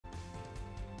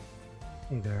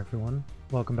Hey there everyone,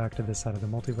 welcome back to this side of the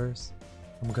multiverse.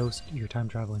 I'm Ghost, your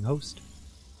time-traveling host.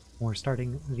 We're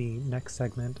starting the next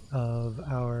segment of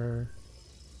our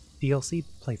DLC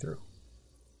playthrough.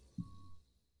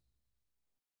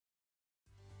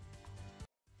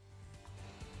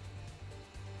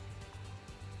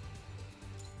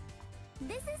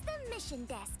 This is the mission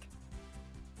desk.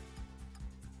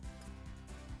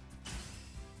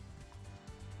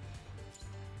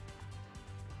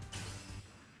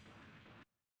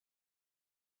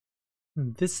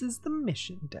 This is the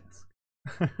mission desk.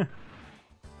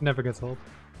 Never gets old.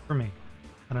 For me.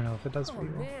 I don't know if it does for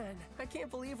you. Oh man, I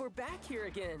can't believe we're back here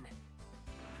again.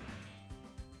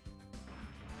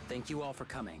 Thank you all for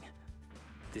coming.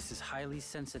 This is highly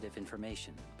sensitive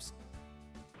information.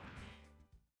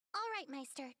 All right,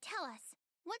 Meister, tell us.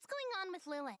 What's going on with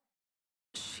Lilith?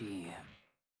 She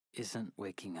isn't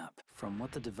waking up. From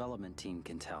what the development team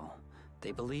can tell,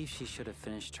 they believe she should have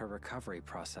finished her recovery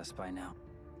process by now.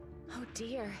 Oh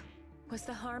dear. Was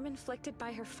the harm inflicted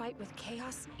by her fight with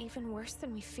Chaos even worse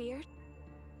than we feared?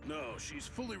 No, she's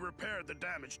fully repaired the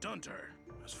damage done to her.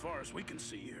 As far as we can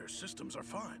see, her systems are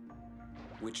fine.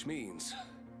 Which means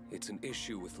it's an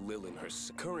issue with Lilith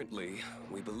herself. Currently,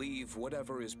 we believe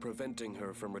whatever is preventing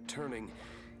her from returning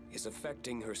is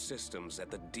affecting her systems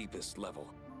at the deepest level.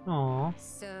 Aww.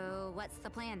 So, what's the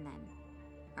plan then?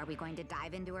 Are we going to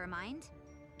dive into her mind?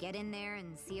 Get in there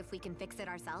and see if we can fix it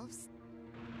ourselves?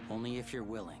 Only if you're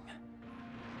willing.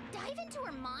 Dive into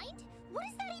her mind? What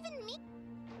does that even mean?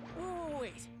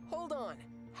 Wait, hold on.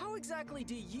 How exactly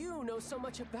do you know so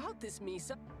much about this,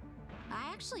 Misa? I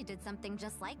actually did something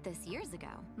just like this years ago.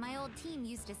 My old team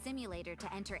used a simulator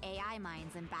to enter AI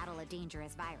minds and battle a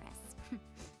dangerous virus.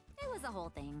 It was a whole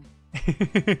thing.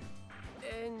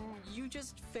 And you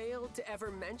just failed to ever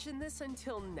mention this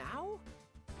until now?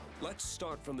 Let's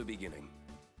start from the beginning.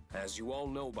 As you all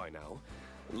know by now,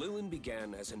 Lilith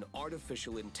began as an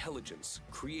artificial intelligence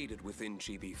created within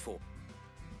GB4.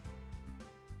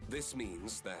 This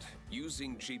means that,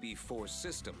 using GB4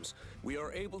 systems, we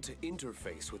are able to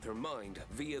interface with her mind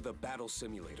via the battle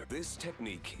simulator. This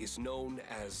technique is known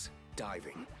as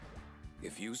diving.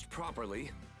 If used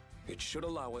properly, it should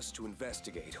allow us to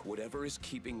investigate whatever is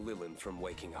keeping Lilith from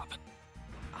waking up.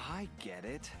 I get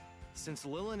it. Since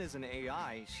Lilith is an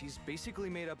AI, she's basically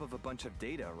made up of a bunch of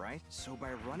data, right? So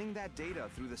by running that data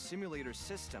through the simulator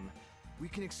system, we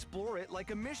can explore it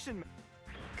like a mission.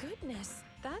 Goodness,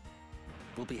 that...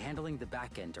 We'll be handling the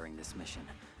back end during this mission,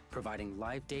 providing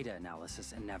live data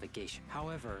analysis and navigation.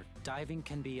 However, diving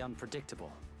can be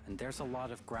unpredictable, and there's a lot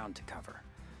of ground to cover.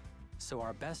 So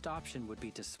our best option would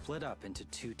be to split up into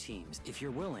two teams. If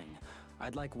you're willing,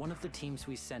 I'd like one of the teams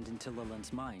we send into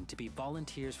Lilith's mind to be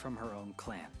volunteers from her own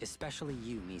clan, especially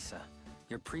you, Misa.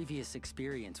 Your previous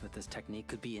experience with this technique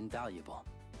could be invaluable.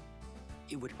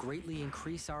 It would greatly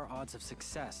increase our odds of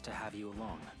success to have you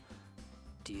along.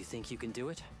 Do you think you can do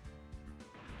it?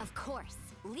 Of course.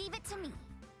 Leave it to me.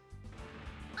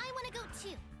 I want to go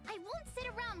too. I won't sit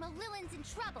around while Lilith's in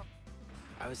trouble.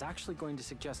 I was actually going to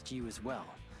suggest you as well.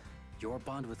 Your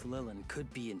bond with Lilith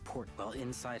could be important. While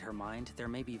inside her mind, there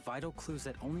may be vital clues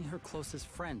that only her closest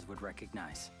friends would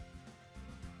recognize.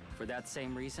 For that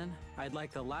same reason, I'd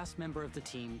like the last member of the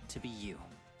team to be you.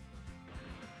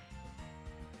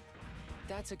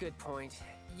 That's a good point.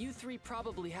 You three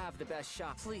probably have the best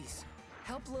shot. Please,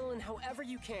 help Lilith however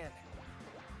you can.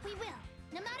 We will,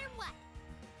 no matter what.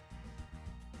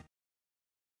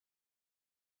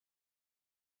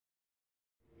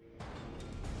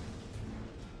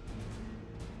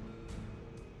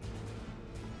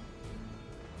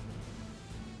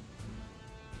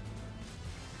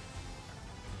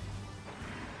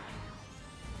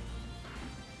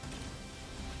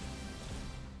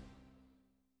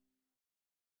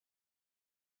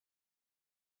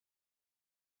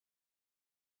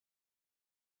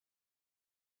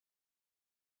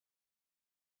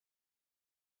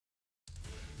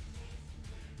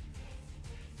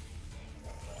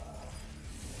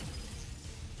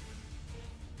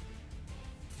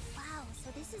 So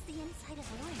this is the inside of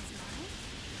Lilith's mind?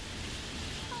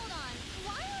 Hold on,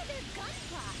 why are there gun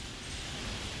clocks?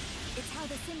 It's how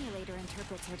the simulator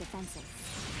interprets her defenses.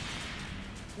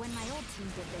 When my old team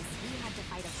did this, we had to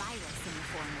fight a virus in the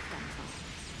form of gunfire.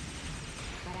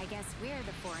 But I guess we're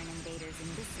the foreign invaders in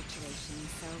this situation,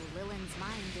 so Lilith's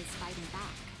mind is fighting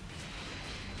back.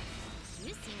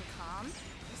 You seem calm.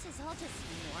 This is all just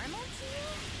normal to you?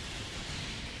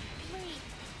 Wait,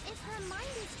 if her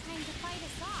mind is trying to fight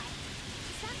us off,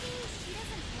 does that mean she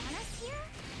doesn't want us here?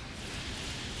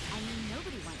 I mean,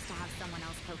 nobody wants to have someone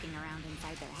else poking around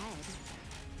inside their head.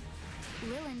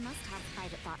 Lilin must have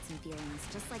private thoughts and feelings,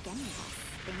 just like any of us.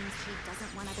 Things she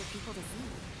doesn't want other people to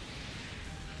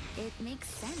see. It makes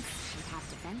sense she'd have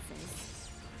defenses.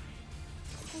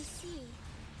 I see.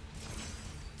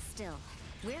 Still,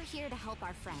 we're here to help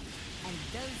our friend, and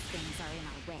those things are in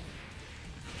our way.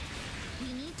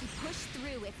 We need to push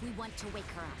through if we want to wake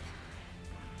her up.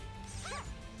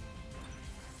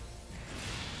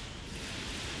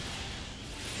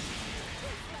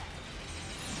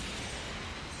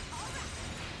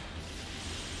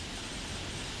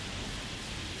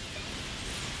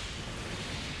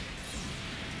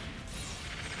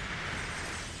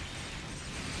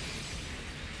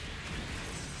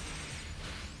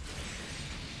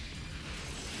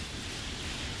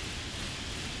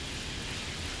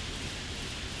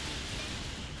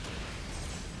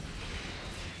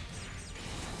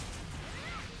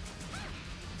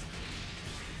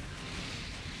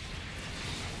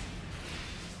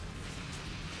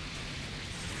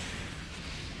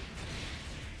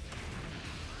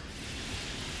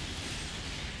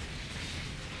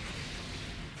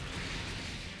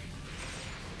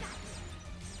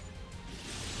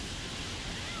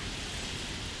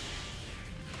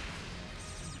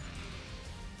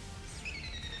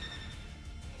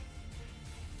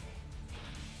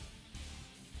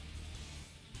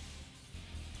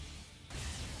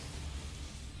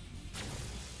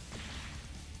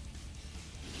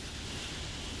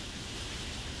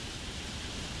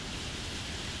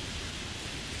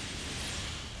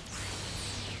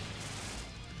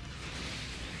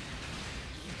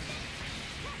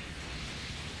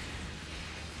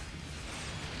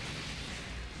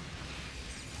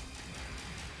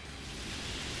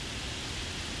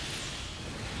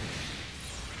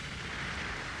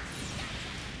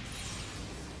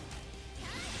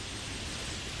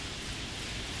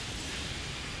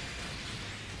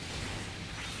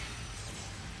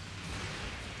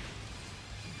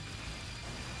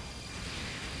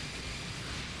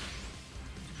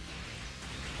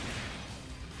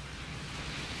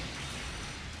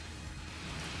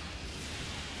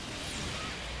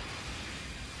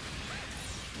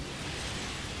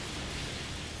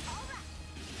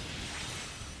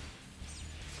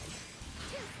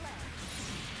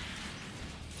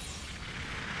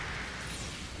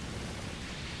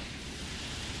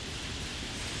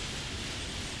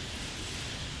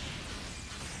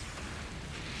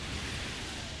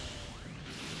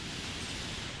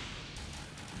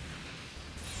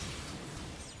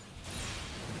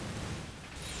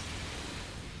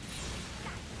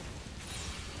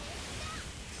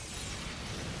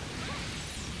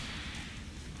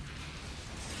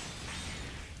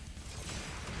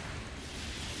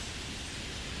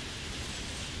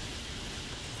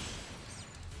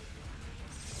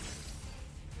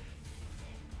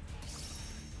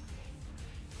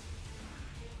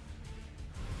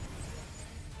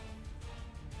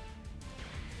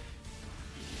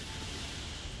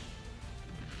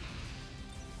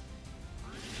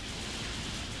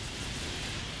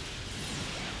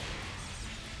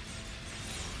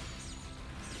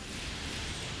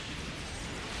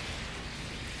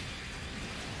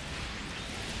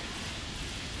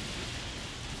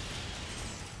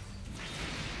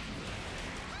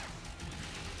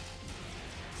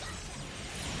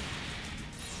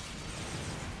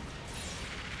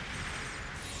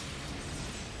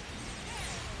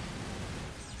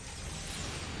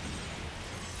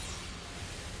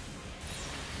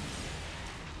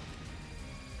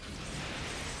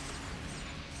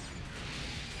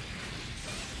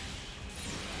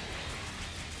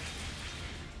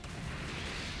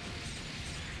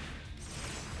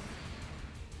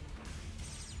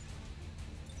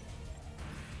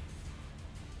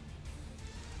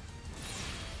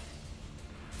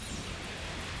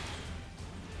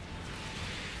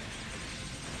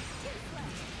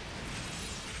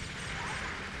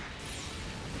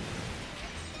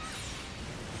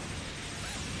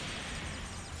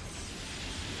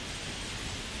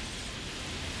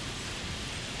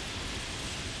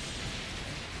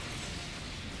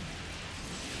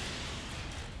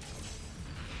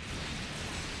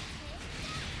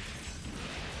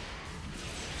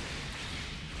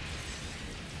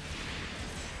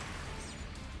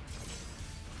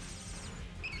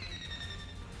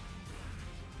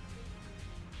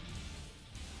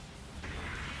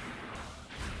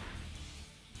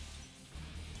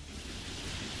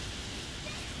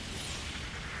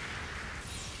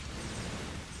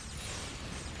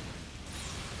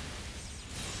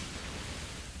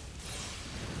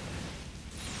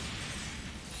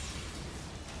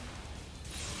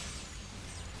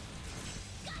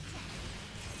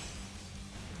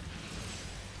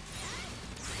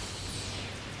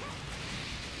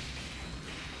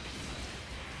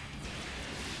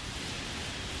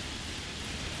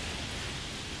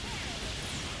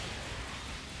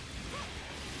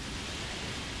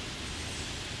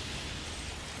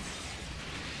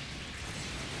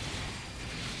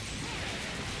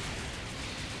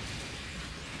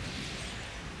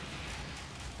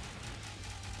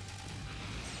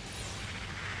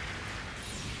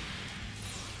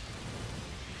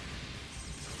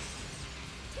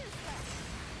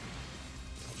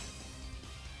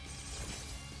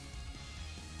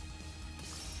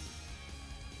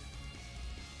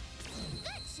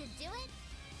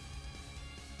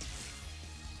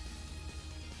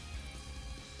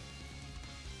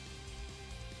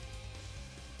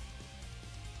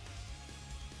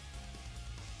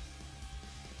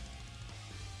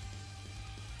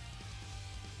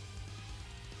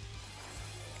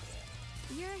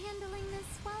 handling this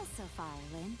well so far,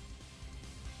 Lynn.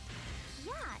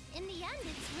 Yeah, in the end,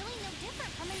 it's really no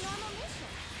different from a normal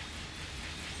mission.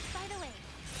 By the way,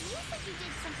 you said you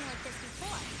did something like this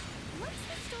before. What's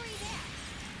the story there?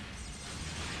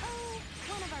 Oh,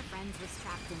 one of our friends was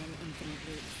trapped in an infinite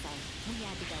loop, so we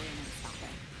had to go in and stop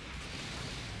it.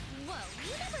 Whoa,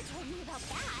 you never told me about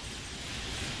that.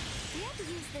 We had to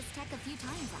use this tech a few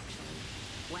times, actually.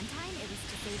 One time, it was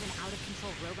to save an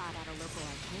out-of-control robot at a local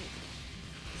arcade.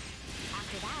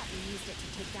 After that, we used it to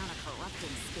take down a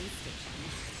corrupting space station.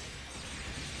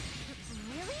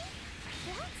 Really?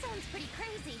 That sounds pretty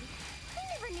crazy. I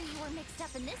never knew you were mixed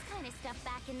up in this kind of stuff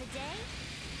back in the day.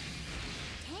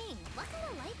 Dang, what kind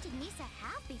of life did Misa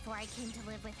have before I came to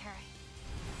live with her?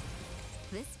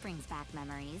 This brings back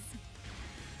memories.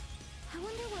 I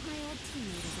wonder what my old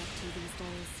teammate is up to these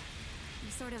days.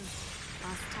 We sort of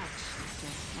lost touch after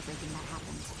everything that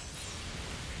happened.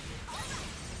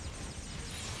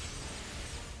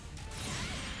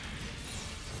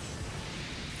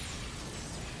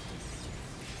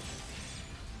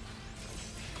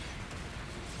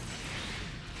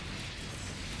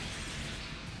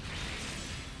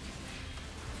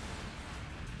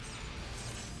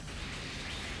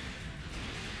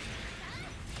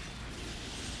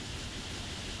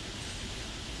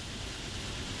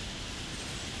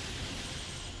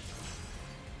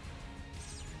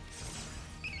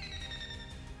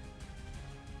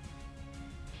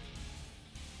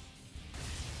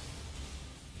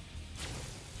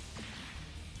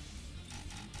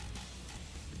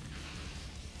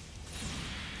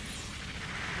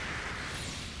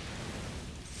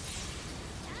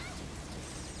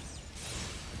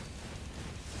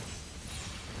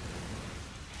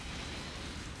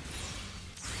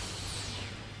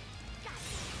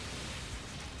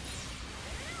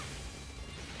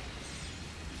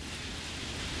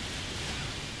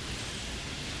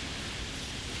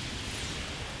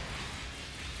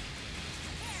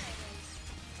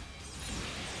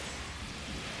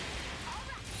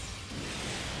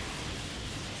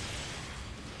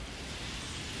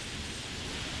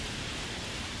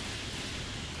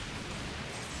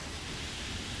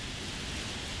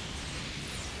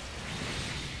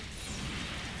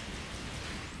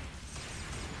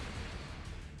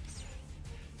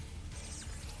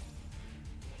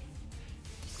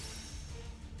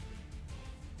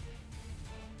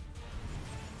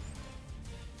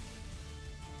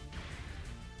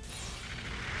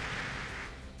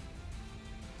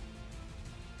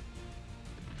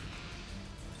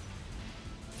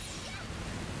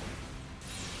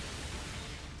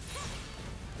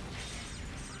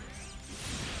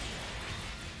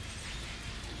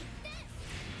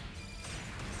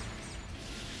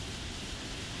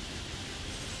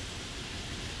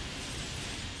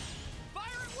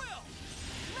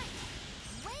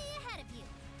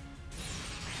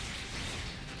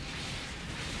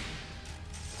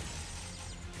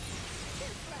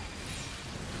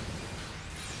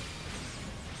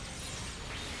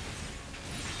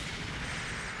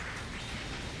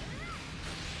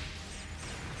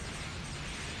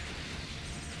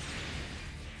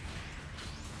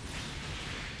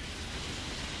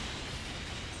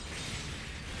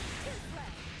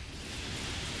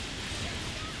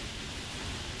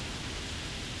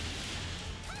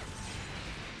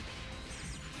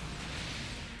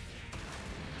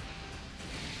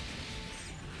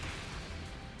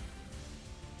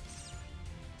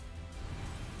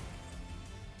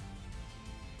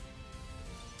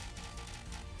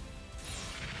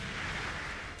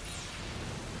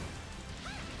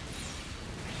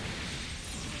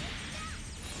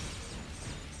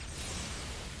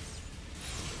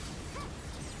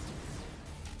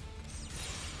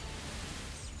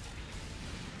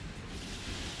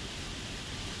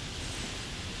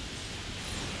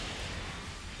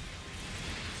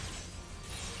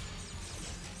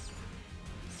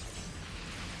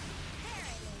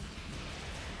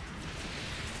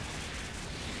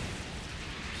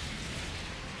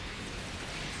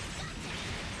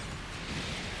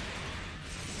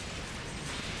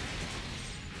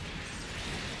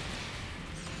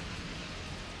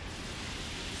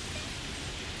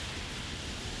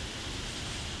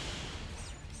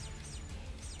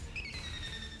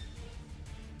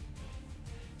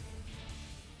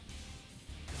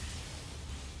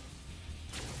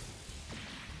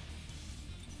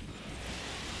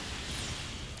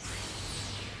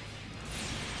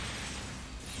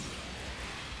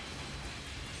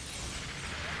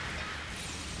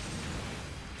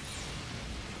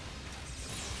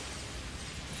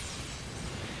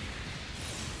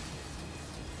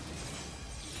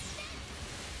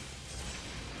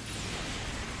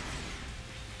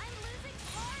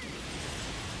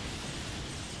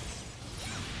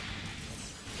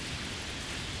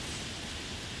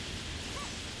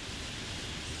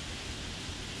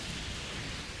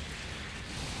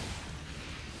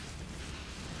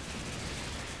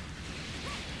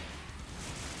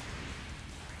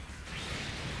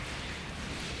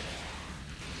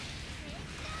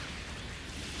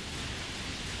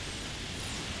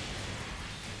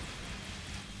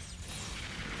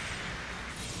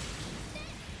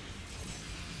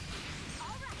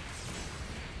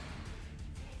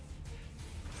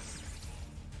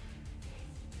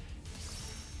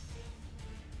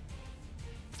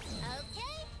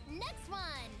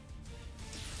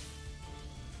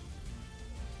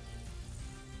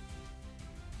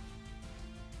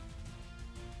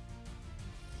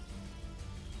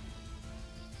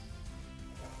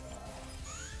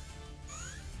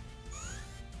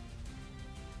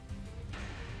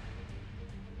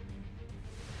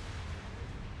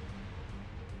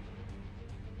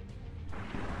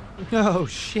 Oh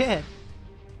shit!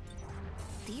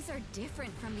 These are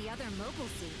different from the other mobile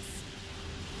suits.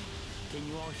 Can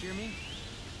you all hear me?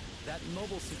 That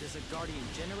mobile suit is a Guardian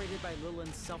generated by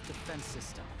Lillian's self-defense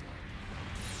system.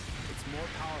 It's more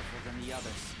powerful than the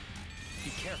others.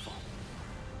 Be careful.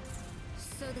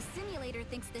 So the simulator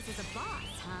thinks this is a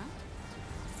boss, huh?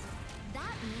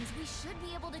 That means we should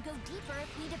be able to go deeper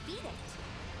if we defeat it.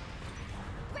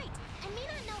 Great! I may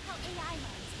not know how AI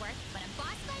minds work, but a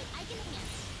boss fight I can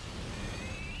handle.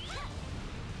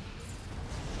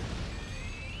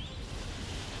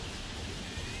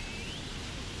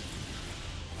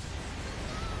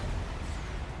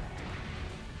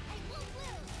 I won't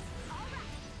lose!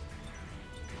 Alright!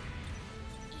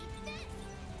 Eat this!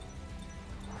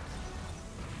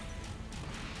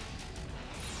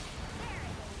 There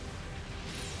it is!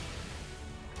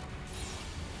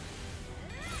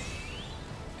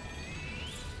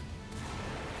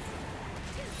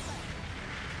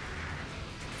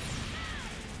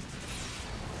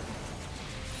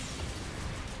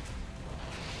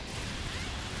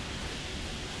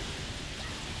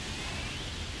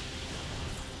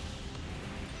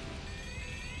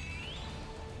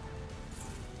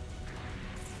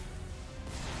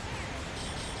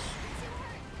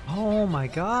 Oh my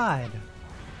god!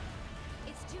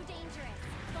 It's too dangerous.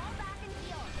 Fall back and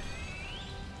heal.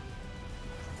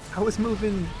 I was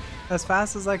moving as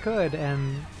fast as I could,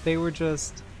 and they were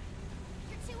just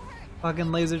You're too hurt. fucking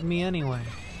lasered me anyway.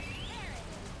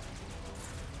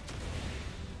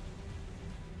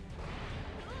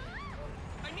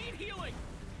 I need healing!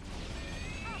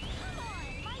 Oh, come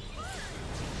on! My bird!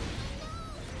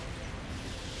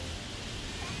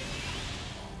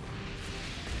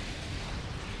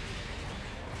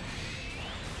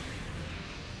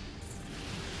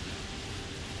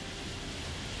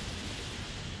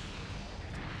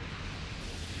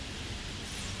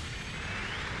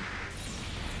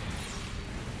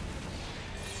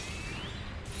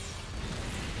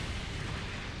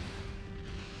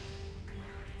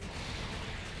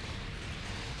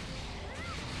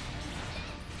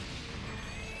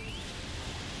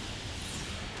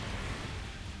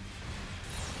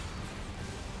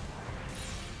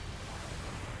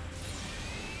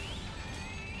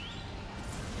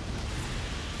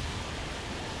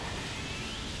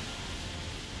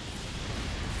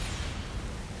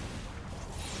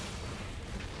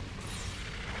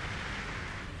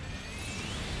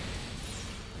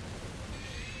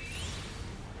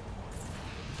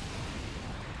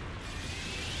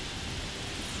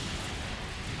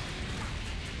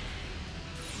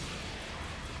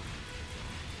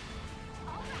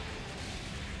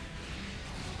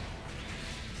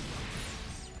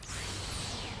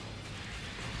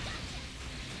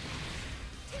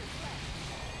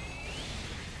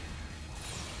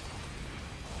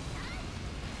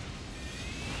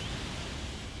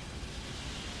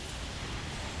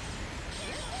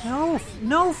 No,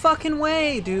 no fucking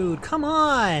way, dude! Come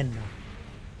on!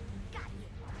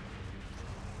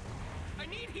 I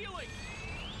need healing!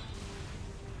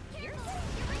 You're ready.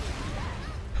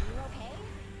 Are you okay?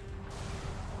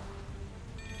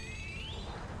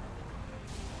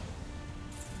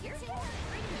 You're too hurt.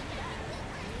 Are you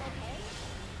okay?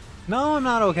 No, I'm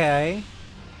not okay.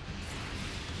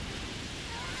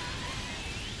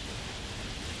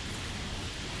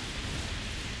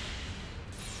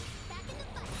 Back in the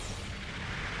fight.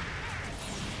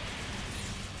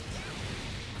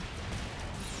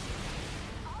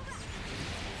 All right.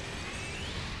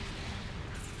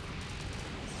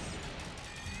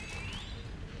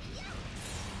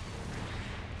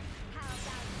 How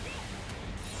about this?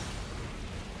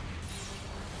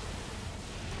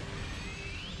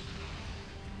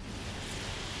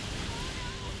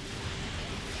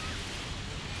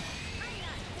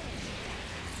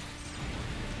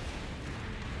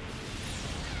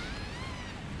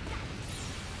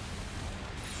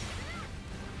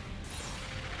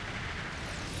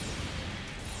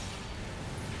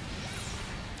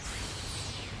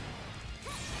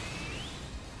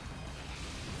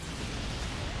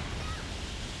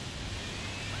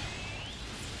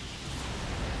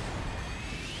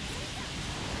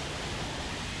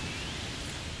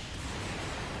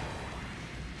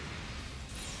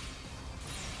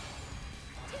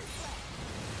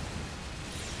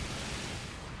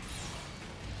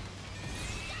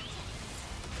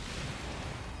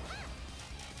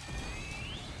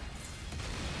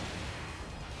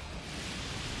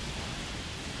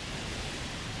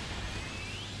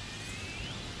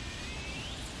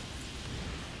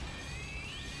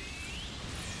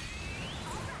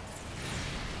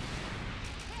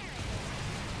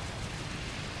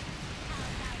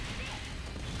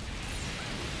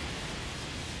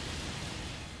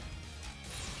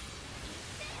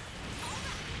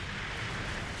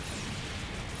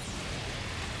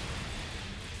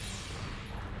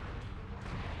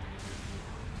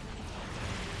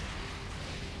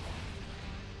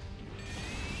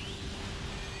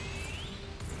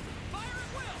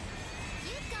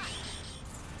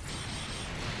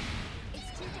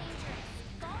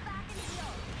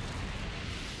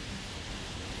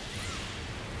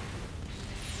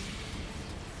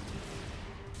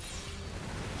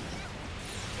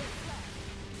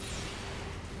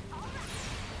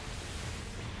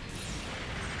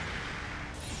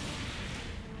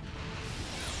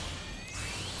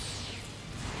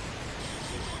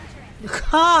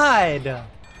 God!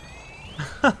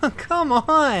 Come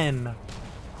on!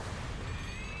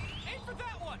 Aim for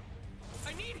that one!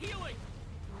 I need healing!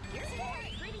 You're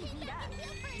pretty beat up.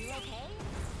 You okay?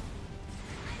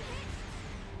 I'm hit.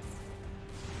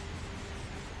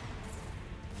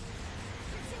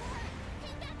 You're too hurt.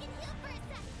 Hang back and heal for a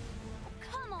sec.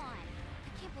 Come on. I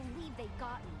can't believe they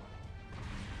got me.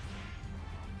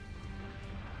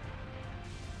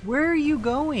 Where are you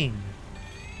going?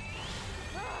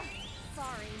 Ugh,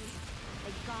 sorry.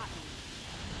 They got me.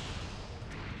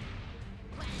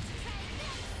 Why don't you try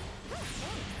this?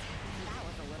 Thanks. That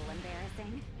was a little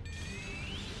embarrassing.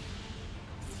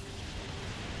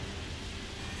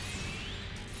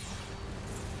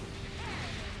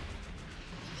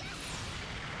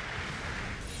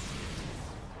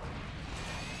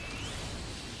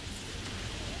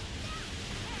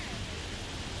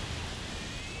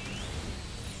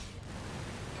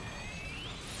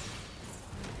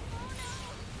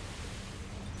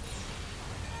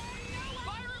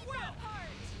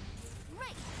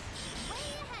 Right. Way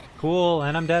ahead of Cool,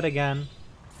 and I'm dead again.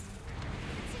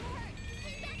 too hurt.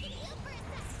 Hang back and heal for a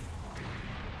sec.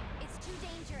 It's too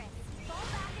dangerous. Fall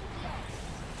back and heal.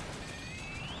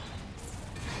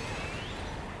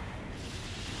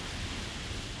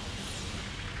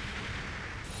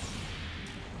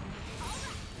 All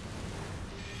right.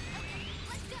 Okay,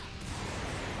 let's go.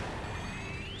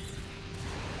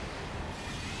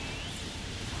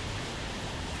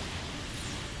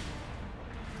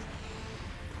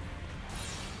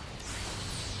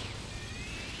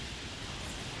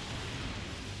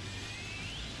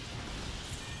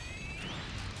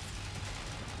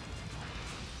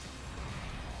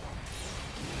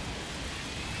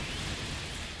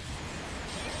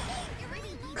 You're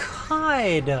really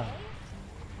God!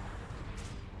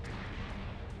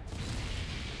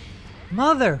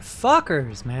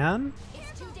 Motherfuckers, man.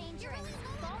 It's too dangerous.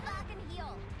 Fall back and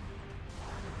heal.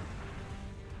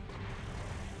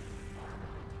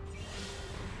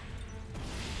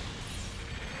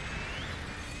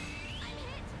 I'm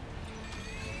hit.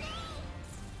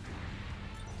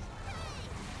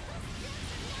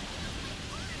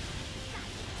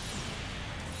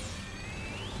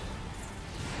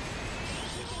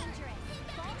 Too dangerous.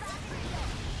 Fall back and heal.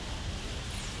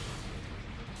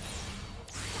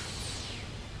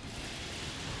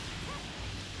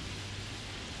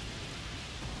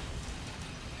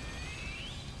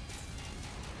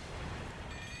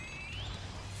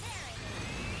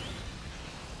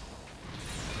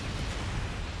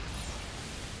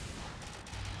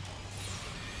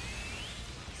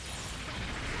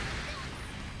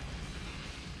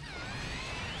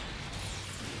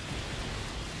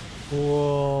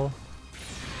 Cool.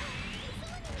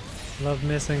 Love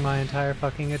missing my entire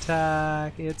fucking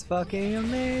attack. It's fucking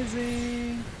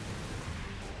amazing.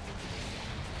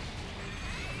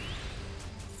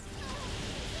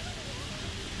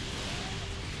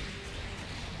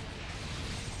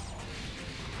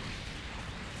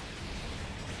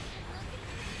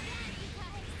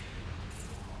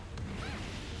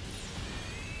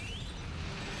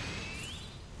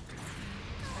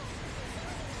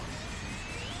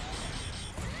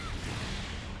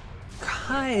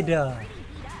 God.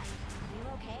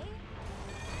 You okay?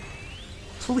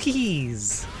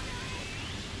 Please.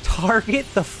 Target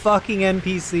the fucking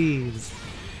NPCs. I've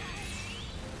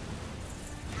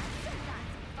still got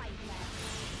some fight left.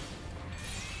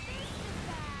 This is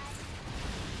bad.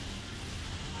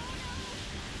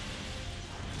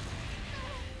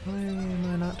 Why am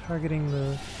I not targeting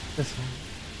this one?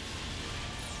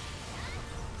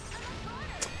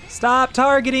 Stop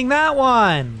targeting that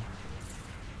one!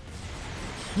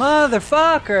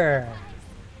 Motherfucker!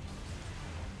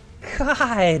 God!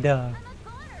 I'm a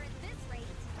goner at this rate.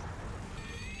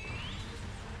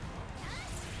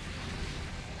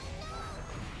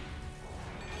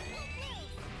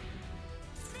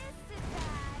 This is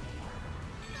bad.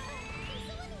 Can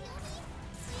someone heal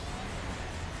me?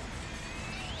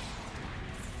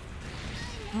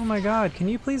 Oh my god, can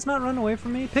you please not run away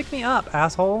from me? Pick me up,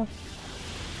 asshole!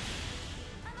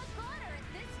 I'm a goner at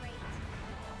this rate.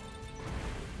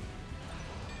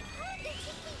 They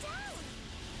kicked me down.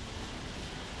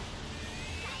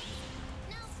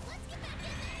 Now let's get back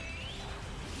in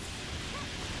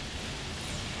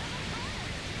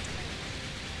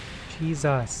there.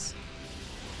 Jesus.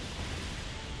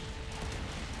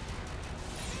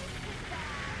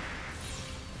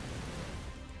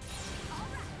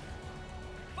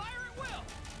 Fire at will!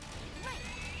 Right,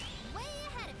 way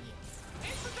ahead of you.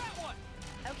 Aim for that one!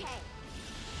 Okay.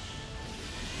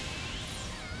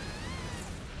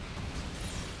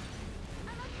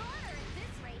 I'm a goner at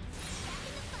this rate. Back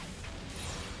in the fight.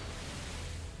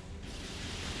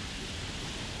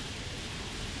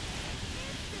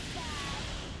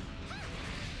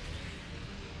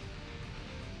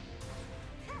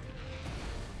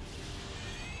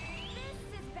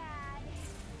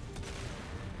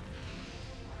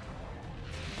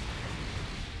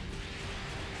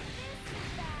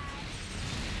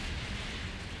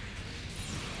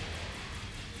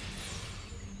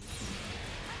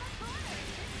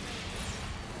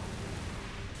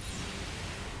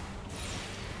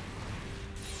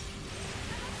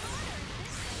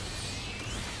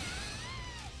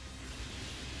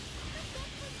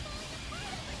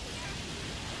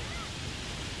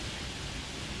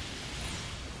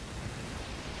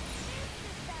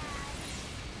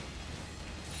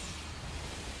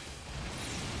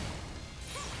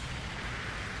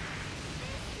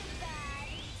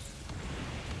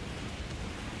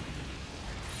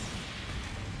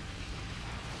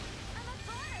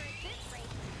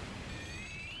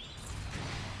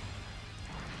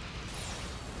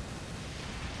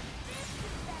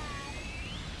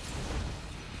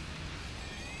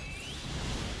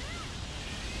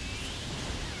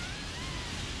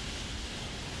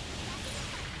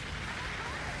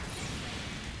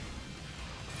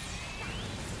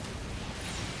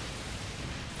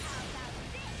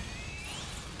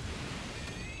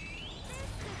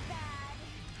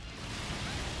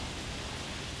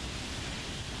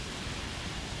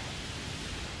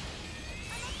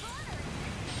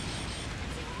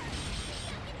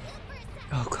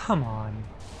 Oh, come on.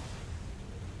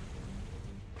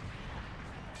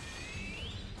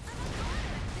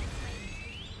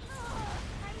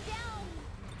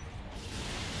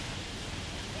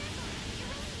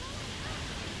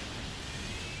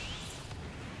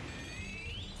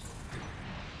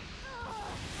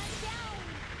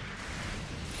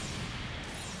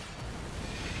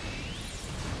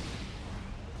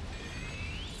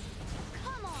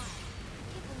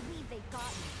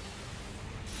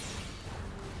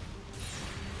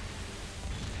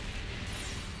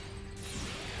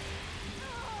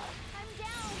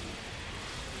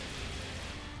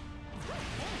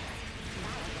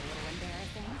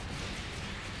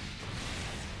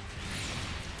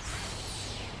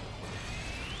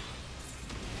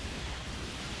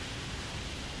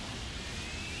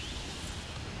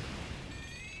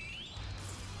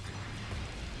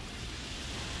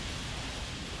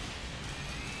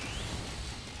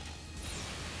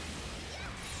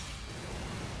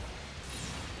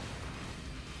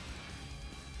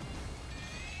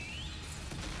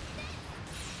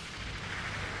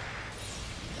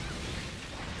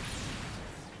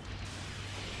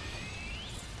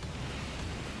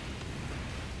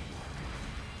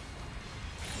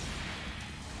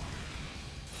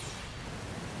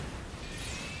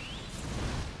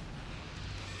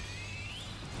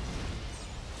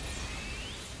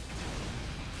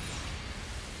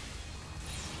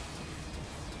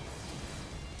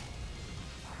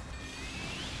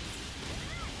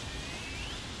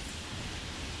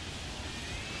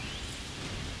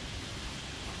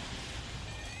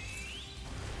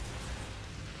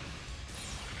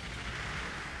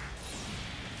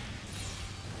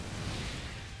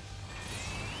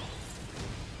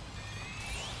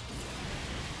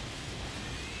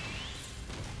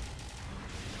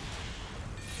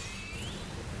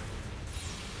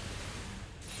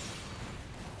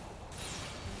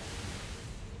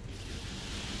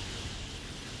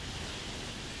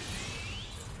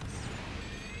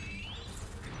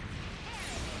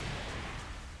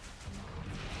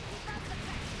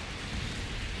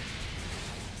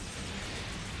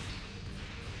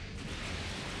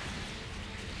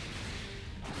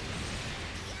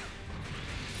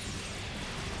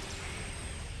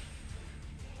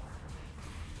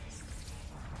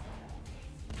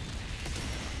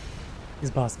 These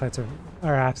boss fights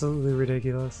are absolutely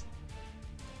ridiculous.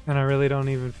 And I really don't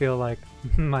even feel like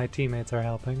my teammates are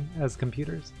helping as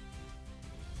computers.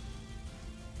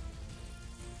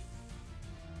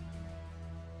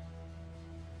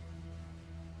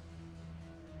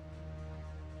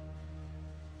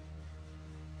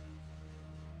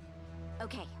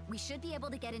 Okay, we should be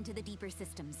able to get into the deeper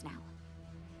systems now.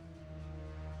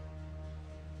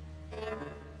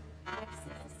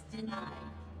 Access denied.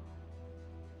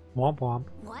 Womp womp.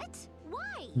 What?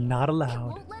 Why? Not It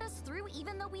allowed. won't let us through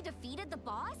even though we defeated the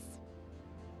boss?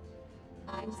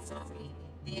 I'm sorry.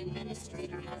 The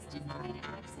administrator has denied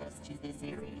access to this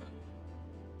area.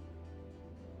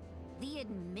 The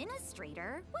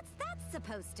administrator? What's that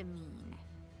supposed to mean?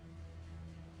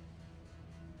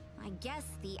 I guess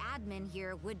the admin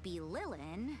here would be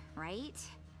Lilin, right?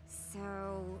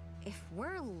 So, if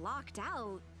we're locked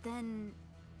out, then...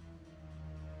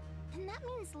 And that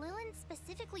means Lilin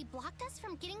specifically blocked us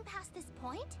from getting past this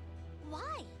point?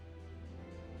 Why?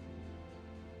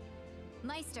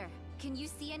 Meister, can you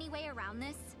see any way around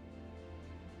this?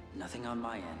 Nothing on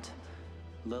my end.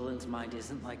 Lilin's mind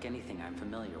isn't like anything I'm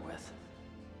familiar with.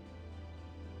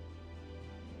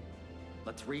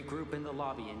 Let's regroup in the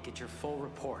lobby and get your full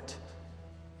report.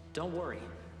 Don't worry,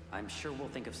 I'm sure we'll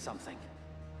think of something.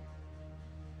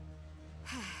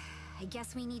 I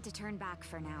guess we need to turn back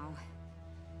for now.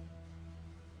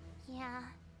 Yeah.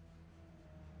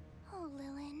 Oh,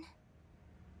 Lilin.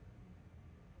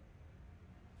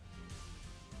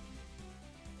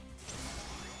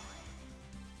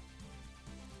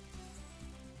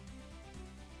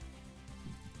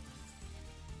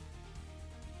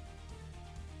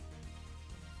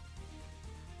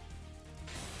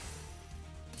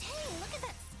 Dang, look at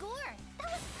that score!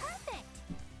 That was perfect!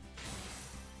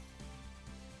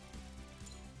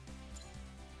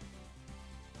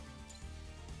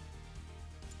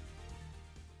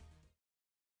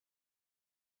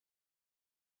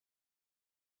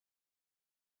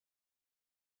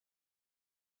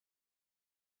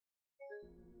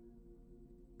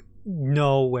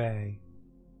 No way.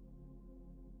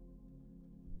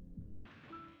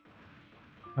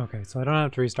 Okay, so I don't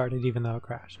have to restart it even though it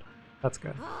crashed. That's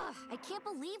good. Ugh, I can't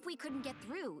believe we couldn't get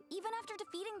through, even after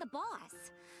defeating the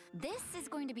boss. This is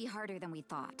going to be harder than we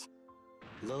thought.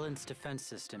 Lilin's defense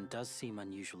system does seem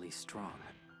unusually strong.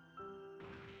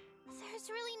 There's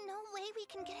really no way we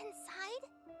can get inside?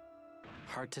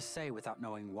 Hard to say without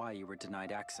knowing why you were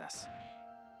denied access.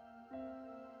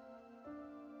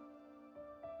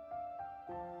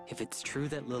 If it's true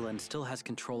that Lilin still has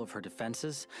control of her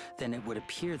defenses, then it would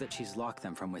appear that she's locked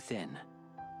them from within.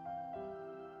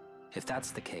 If that's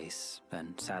the case,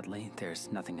 then sadly,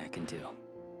 there's nothing I can do.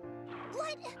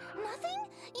 What? Nothing?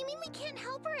 You mean we can't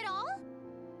help her at all?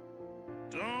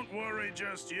 Don't worry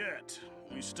just yet.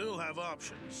 We still have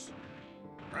options.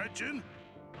 Right, Jin?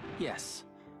 Yes.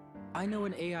 I know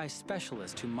an AI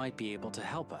specialist who might be able to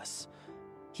help us.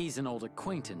 He's an old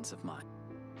acquaintance of mine.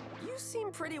 You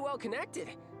seem pretty well connected.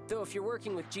 Though if you're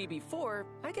working with GB4,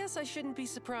 I guess I shouldn't be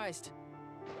surprised.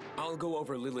 I'll go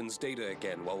over Lilin's data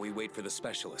again while we wait for the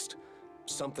specialist.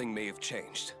 Something may have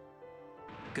changed.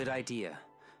 Good idea.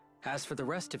 As for the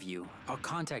rest of you, I'll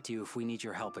contact you if we need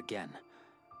your help again.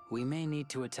 We may need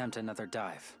to attempt another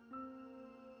dive.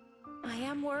 I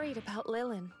am worried about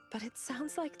Lilin, but it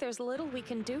sounds like there's little we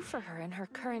can do for her in her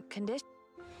current condition.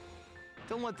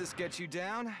 Don't let this get you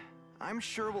down. I'm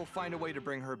sure we'll find a way to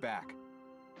bring her back.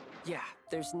 Yeah,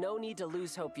 there's no need to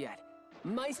lose hope yet.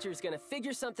 Meister's gonna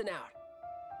figure something out.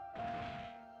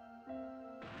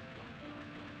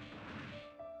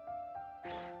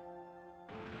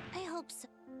 I hope so.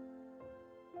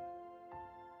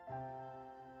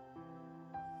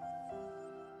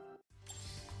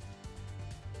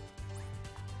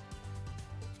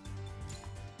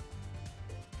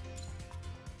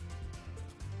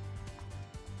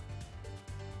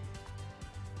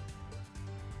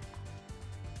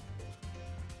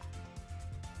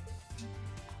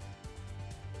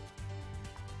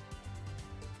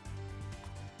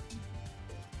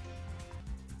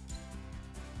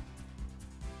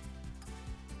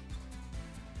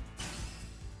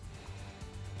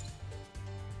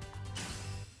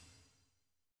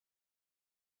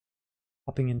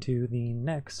 Hopping into the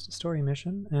next story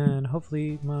mission, and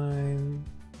hopefully my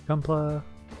Gunpla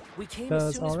We came does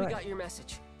as soon as we alright. got your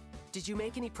message. Did you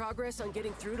make any progress on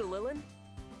getting through to Lilin?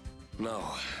 No,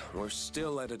 we're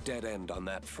still at a dead end on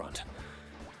that front.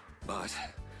 But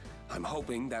I'm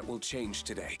hoping that will change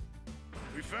today.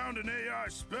 We found an AI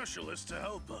specialist to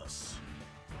help us.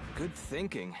 Good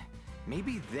thinking.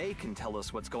 Maybe they can tell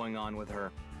us what's going on with her.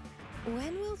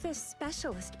 When will this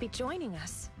specialist be joining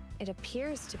us? It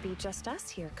appears to be just us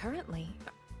here currently.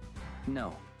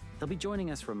 No, he'll be joining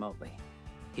us remotely.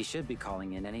 He should be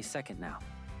calling in any second now.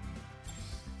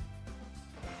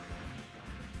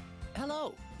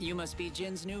 Hello. You must be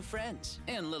Jin's new friends,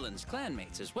 and Lilin's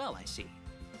clanmates as well, I see.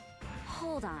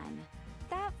 Hold on.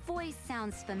 That voice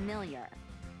sounds familiar.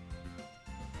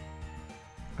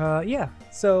 Yeah,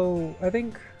 so I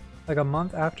think like a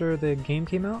month after the game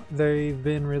came out, they've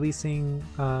been releasing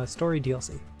story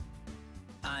DLC.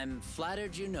 I'm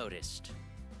flattered you noticed.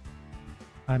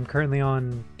 I'm currently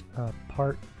on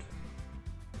part,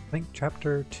 I think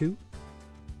chapter 2.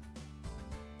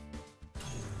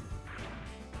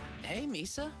 Hey,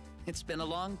 Misa. It's been a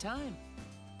long time.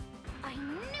 I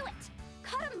knew it!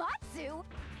 Katamatsu!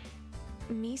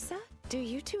 Misa, do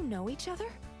you two know each other?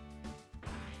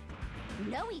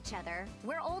 Know each other?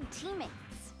 We're old teammates.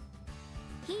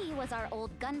 He was our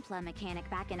old gunpla mechanic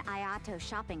back in Ayato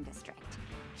Shopping District.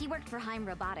 He worked for Heim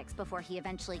Robotics before he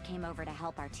eventually came over to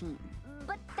help our team.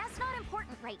 But that's not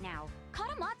important right now.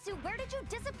 Katamatsu, where did you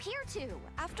disappear to?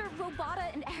 After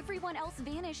Robota and everyone else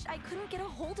vanished, I couldn't get a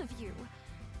hold of you.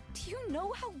 Do you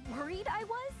know how worried I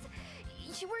was?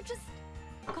 You were just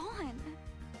gone.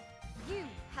 You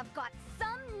have got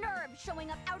some nerve showing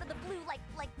up out of the blue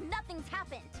like nothing's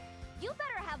happened. You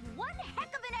better have one heck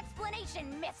of an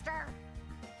explanation, mister!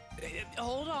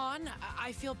 Hold on.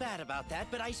 I feel bad about that,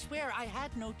 but I swear I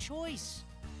had no choice.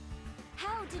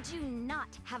 How did you not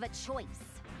have a choice?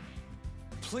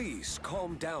 Please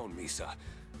calm down, Misa.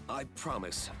 I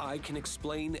promise I can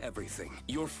explain everything.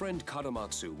 Your friend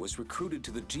Katamatsu was recruited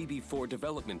to the GB4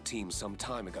 development team some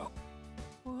time ago.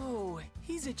 Whoa,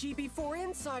 he's a GB4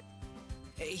 inside.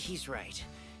 He's right.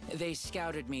 They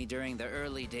scouted me during the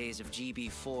early days of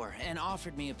GB4 and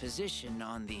offered me a position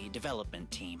on the development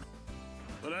team.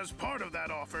 But as part of that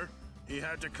offer, he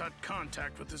had to cut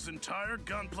contact with his entire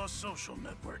Gunpla social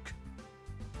network.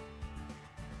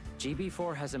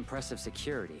 GB4 has impressive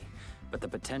security, but the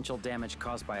potential damage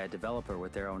caused by a developer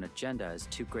with their own agenda is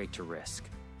too great to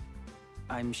risk.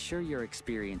 I'm sure your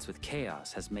experience with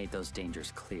Chaos has made those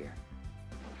dangers clear.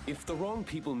 If the wrong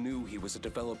people knew he was a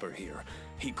developer here,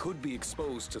 he could be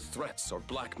exposed to threats or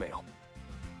blackmail.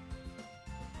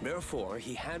 Therefore,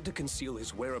 he had to conceal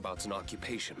his whereabouts and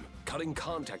occupation, cutting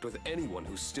contact with anyone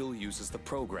who still uses the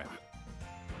program.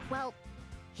 Well,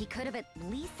 he could have at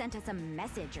least sent us a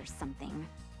message or something.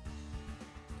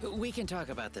 We can talk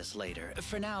about this later.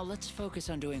 For now, let's focus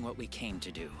on doing what we came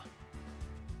to do.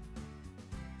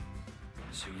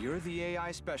 So you're the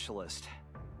AI specialist.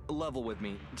 Level with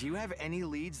me. Do you have any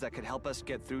leads that could help us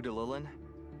get through to Lilin?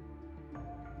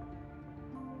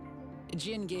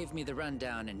 Jin gave me the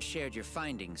rundown and shared your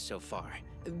findings so far.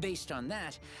 Based on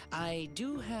that, I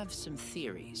do have some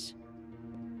theories.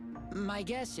 My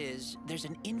guess is there's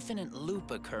an infinite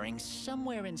loop occurring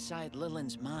somewhere inside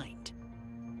Lilin's mind.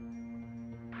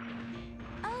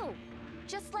 Oh,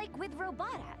 just like with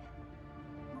Robota.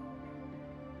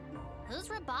 Who's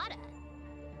Robota?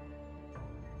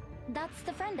 That's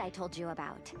the friend I told you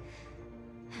about.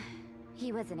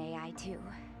 He was an AI too.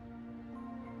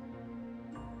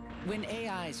 When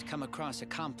AIs come across a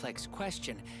complex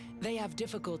question, they have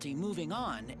difficulty moving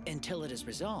on until it is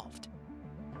resolved.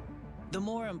 The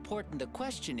more important the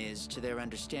question is to their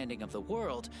understanding of the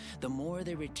world, the more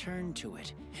they return to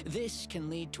it. This can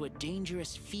lead to a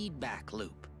dangerous feedback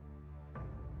loop.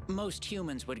 Most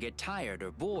humans would get tired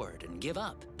or bored and give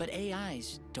up, but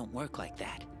AIs don't work like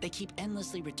that. They keep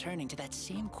endlessly returning to that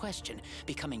same question,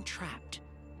 becoming trapped.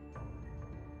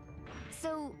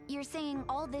 So, you're saying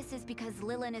all this is because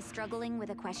Lilin is struggling with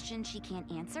a question she can't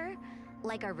answer?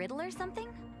 Like a riddle or something?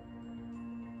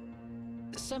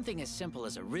 Something as simple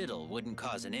as a riddle wouldn't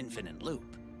cause an infinite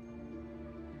loop.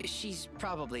 She's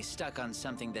probably stuck on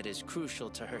something that is crucial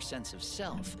to her sense of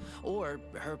self, or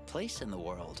her place in the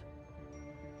world.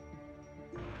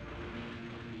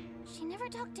 She never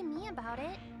talked to me about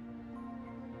it.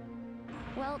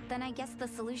 Well, then I guess the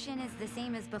solution is the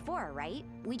same as before, right?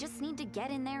 We just need to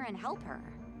get in there and help her.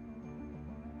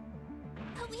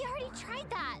 But we already tried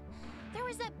that. There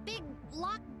was that big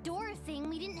locked door thing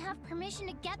we didn't have permission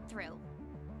to get through.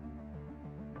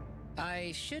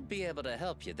 I should be able to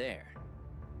help you there.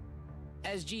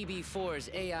 As GB4's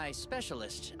AI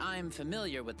specialist, I'm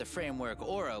familiar with the framework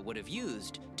Aura would have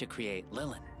used to create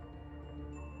Lilin.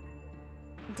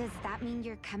 Does that mean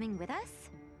you're coming with us?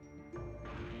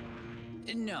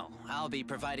 No, I'll be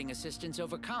providing assistance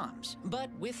over comms, but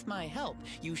with my help,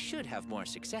 you should have more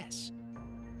success.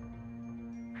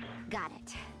 Got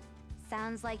it.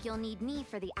 Sounds like you'll need me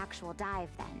for the actual dive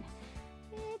then.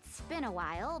 It's been a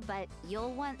while, but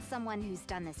you'll want someone who's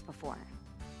done this before.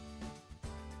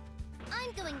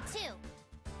 I'm going too.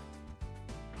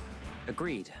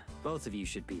 Agreed. Both of you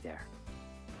should be there.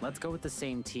 Let's go with the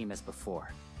same team as before.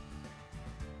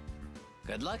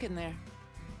 Good luck in there.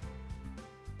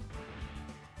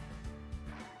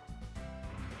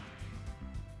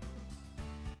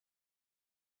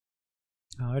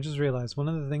 I just realized one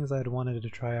of the things I had wanted to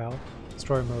try out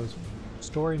story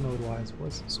mode wise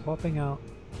was swapping out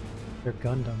their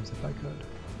Gundams if I could.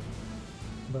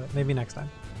 But maybe next time.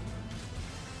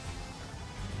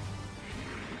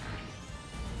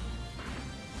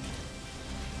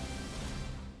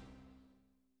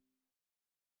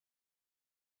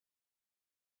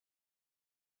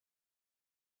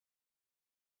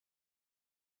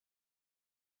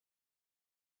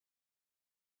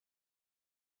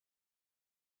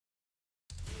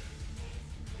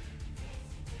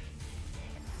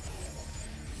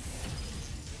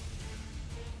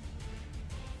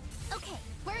 Okay,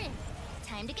 we're in.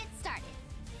 Time to get started.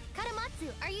 Katamatsu,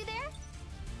 are you there?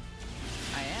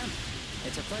 I am.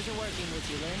 It's a pleasure working with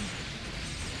you, Lin.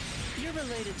 You're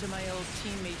related to my old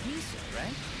teammate Misa,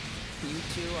 right? You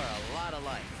two are a lot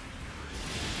alike.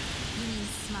 You mean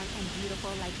smart and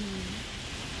beautiful like me?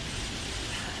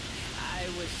 I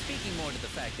was speaking more to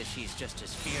the fact that she's just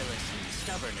as fearless and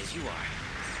stubborn as you are.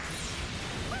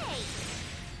 Wait!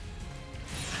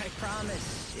 I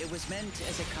promise, it was meant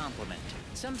as a compliment.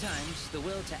 Sometimes the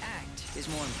will to act is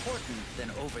more important than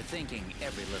overthinking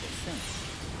every little thing.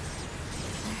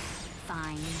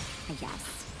 Fine, I guess.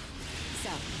 So,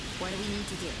 what do we need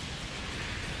to do?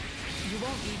 You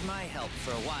won't need my help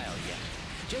for a while yet.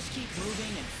 Just keep moving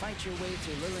and fight your way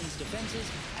through Lilin's defenses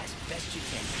as best you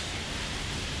can.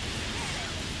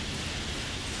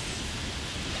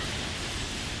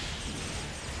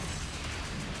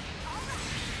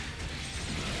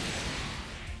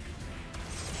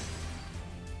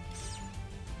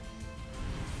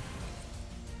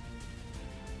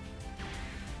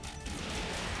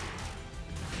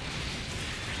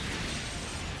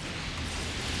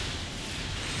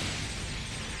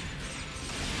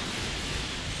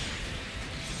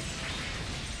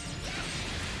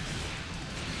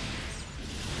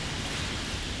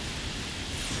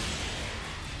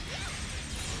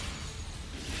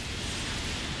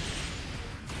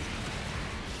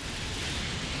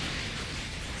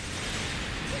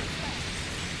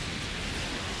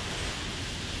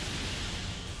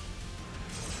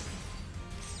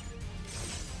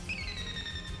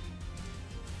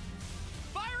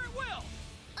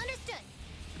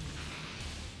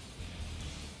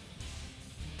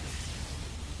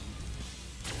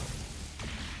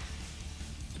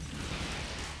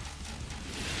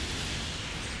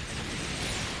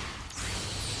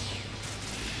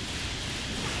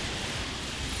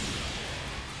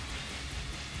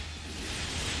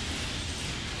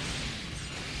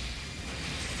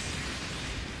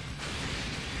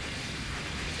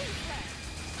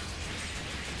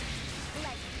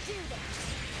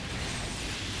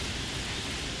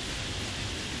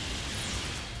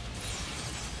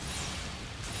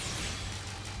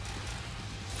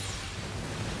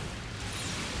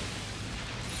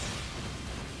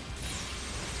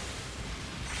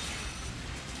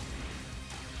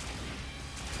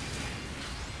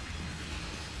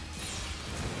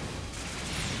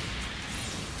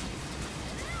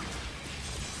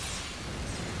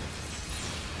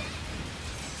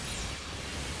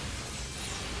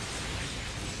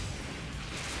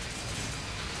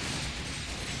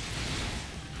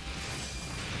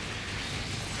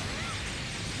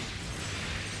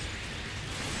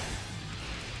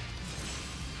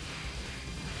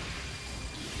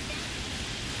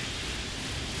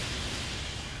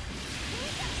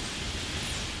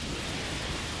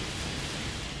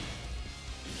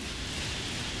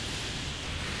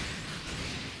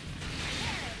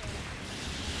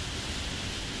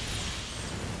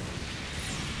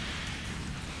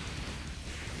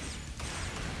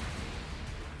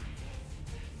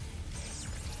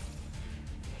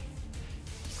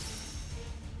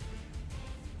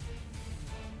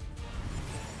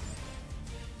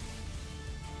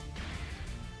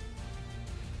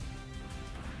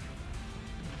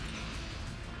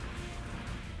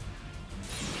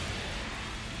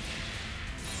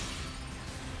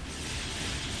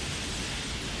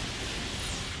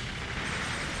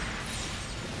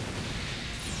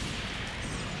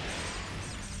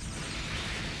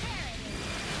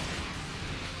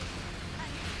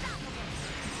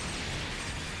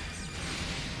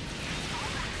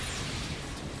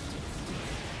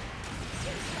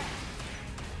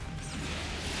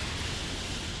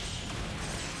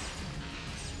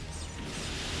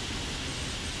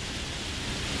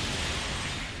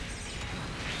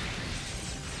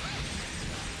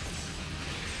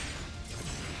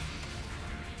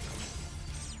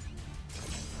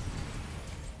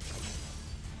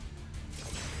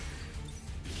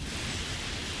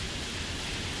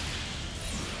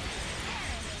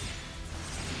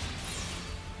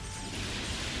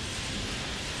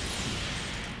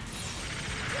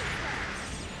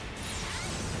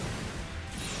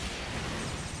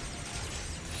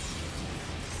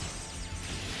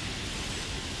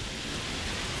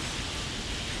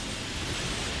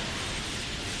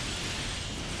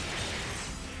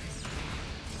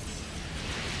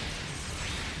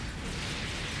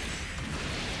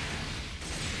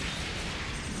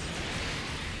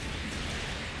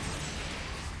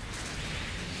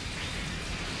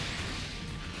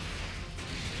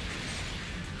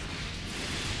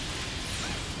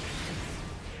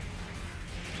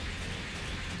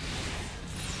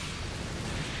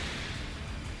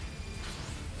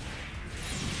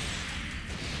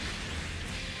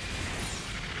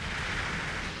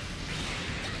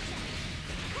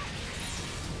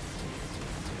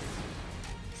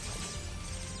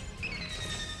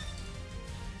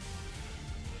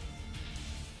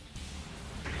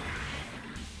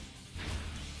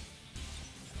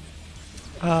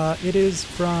 It is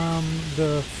from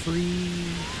the free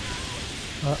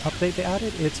update they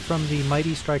added. It's from the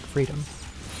Mighty Strike Freedom.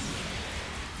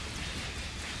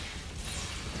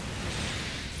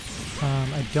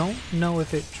 I don't know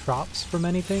if it drops from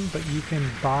anything, but you can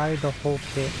buy the whole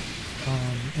kit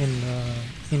in the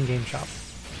in-game shop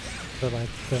for like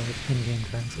the in-game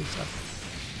currency stuff.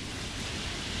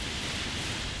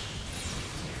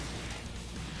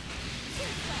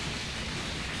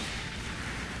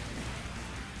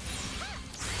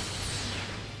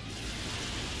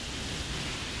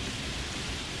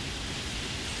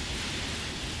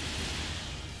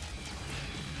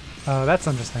 Oh, that's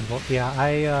understandable. Yeah,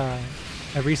 I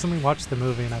recently watched the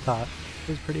movie and I thought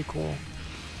it was pretty cool.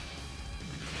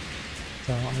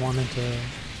 So I wanted to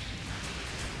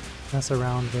mess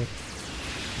around with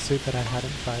a suit that I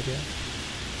hadn't tried yet.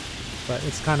 But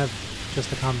it's kind of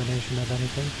just a combination of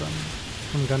anything from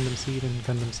Gundam Seed and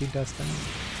Gundam Seed Destiny.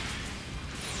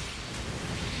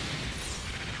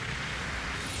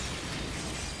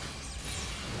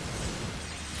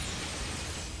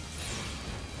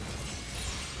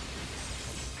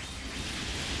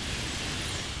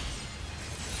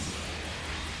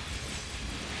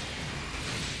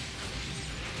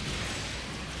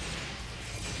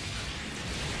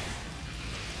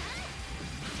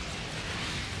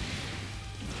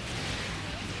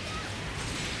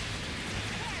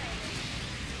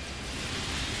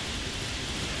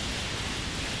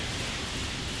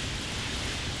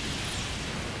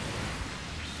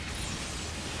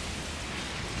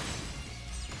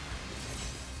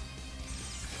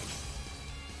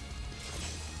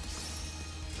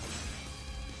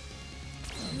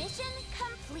 Mission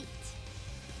complete.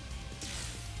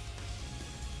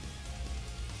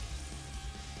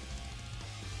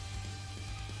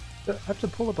 I have to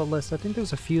pull up a list. I think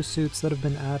there's a few suits that have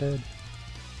been added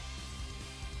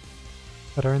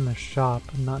that are in the shop,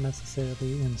 not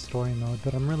necessarily in story mode,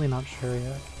 but I'm really not sure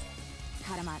yet.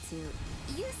 Katamatsu,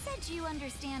 you said you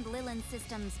understand Lilyn's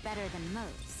systems better than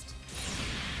most.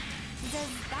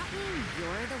 Does that mean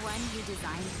you're the one who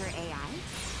designed her AI?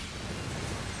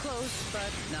 Close,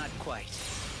 but not quite.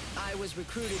 I was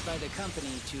recruited by the company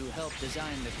to help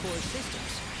design the core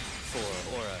systems for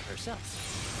Aura herself.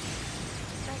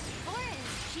 But Aura is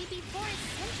GB4's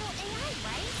central AI,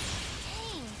 right?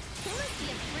 Dang, it must be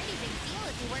a pretty big deal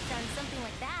if you worked on something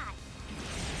like that.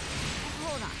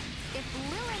 Hold on. If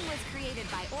Lilyn was created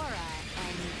by Aura,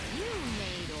 and you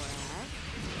made Aura...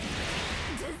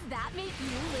 Does that make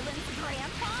you Lilyn's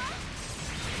grandpa?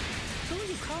 Who are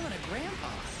you calling a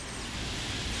grandpa?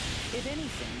 If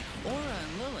anything, Aura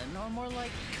and Lilyn are more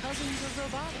like cousins of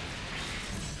Robota.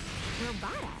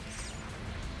 Robota?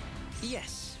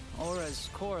 Yes, Aura's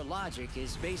core logic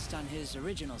is based on his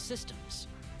original systems.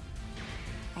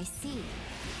 I see.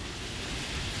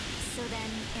 So then,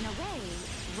 in a way,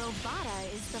 Robota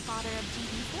is the father of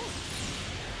GB4.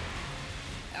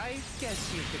 I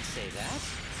guess you could say that.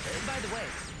 By the way...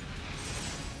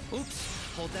 Oops,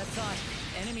 hold that thought.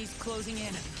 Enemies closing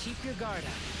in. Keep your guard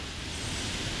up.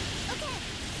 Okay.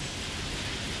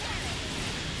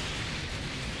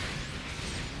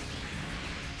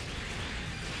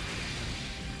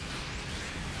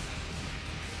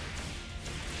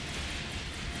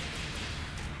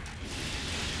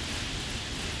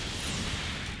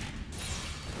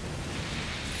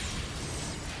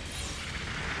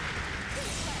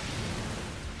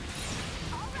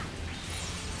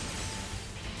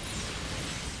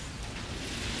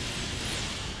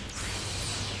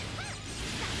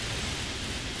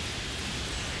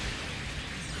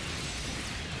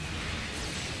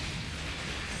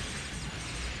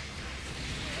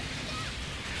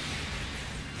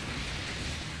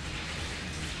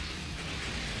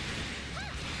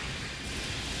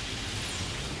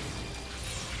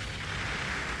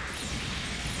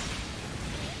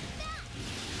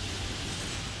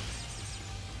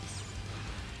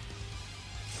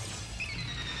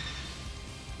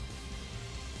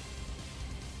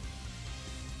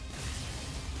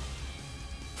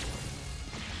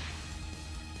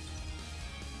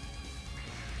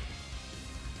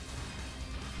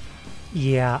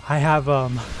 Yeah, I have I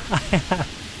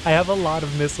have a lot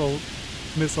of missile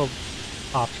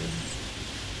options.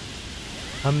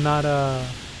 I'm not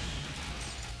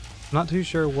too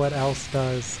sure what else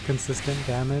does consistent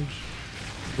damage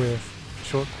with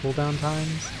short cooldown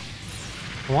times.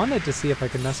 I wanted to see if I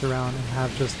could mess around and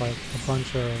have just like a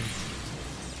bunch of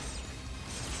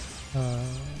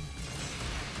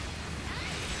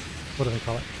what do they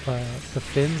call it? The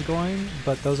fins going,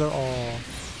 but those are all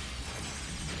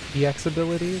EX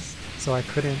abilities, so I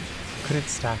couldn't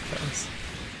stack those.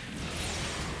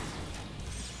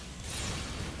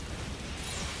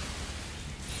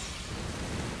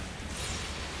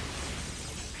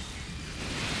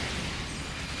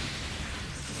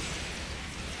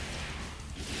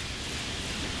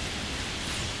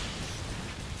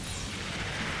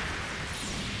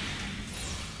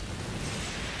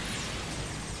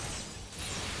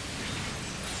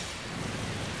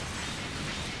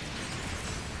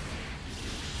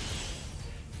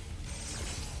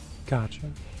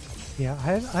 Gotcha. Yeah,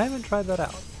 I haven't tried that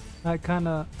out. I kind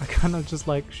of just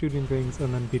like shooting things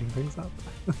and then beating things up.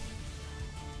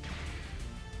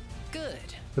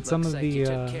 Good. But some Looks of like you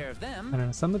the took care of them. I don't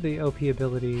know, some of the OP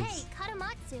abilities. Hey,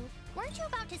 Katamatsu, weren't you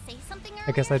about to say something earlier?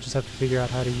 I guess I just have to figure out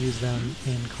how to use them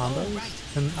in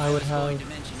combos, and I would have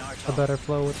a better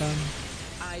flow with them.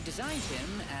 I designed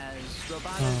him as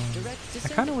Robata's direct I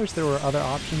descendant. kind of wish there were other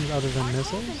options other than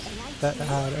missiles that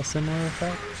had a similar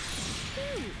effect.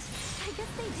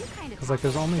 Because like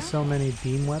there's only so many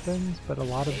beam weapons, but a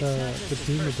lot of the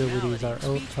beam abilities are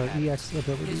EX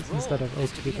abilities instead of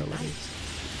OP abilities.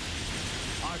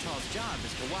 Artal's job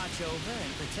is to watch over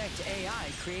and protect AI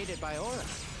created by Aura.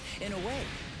 In a way,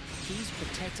 he's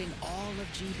protecting all of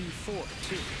GB4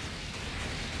 too.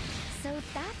 So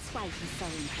that's why he's so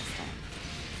interested.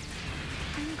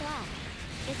 I'm glad.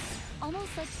 It's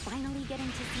almost like finally getting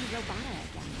to see Robata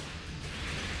again.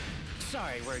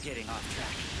 Sorry, we're getting off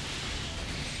track.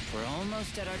 We're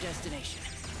almost at our destination.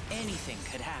 Anything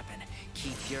could happen.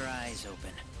 Keep your eyes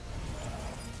open.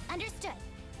 Understood.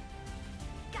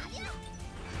 Got you.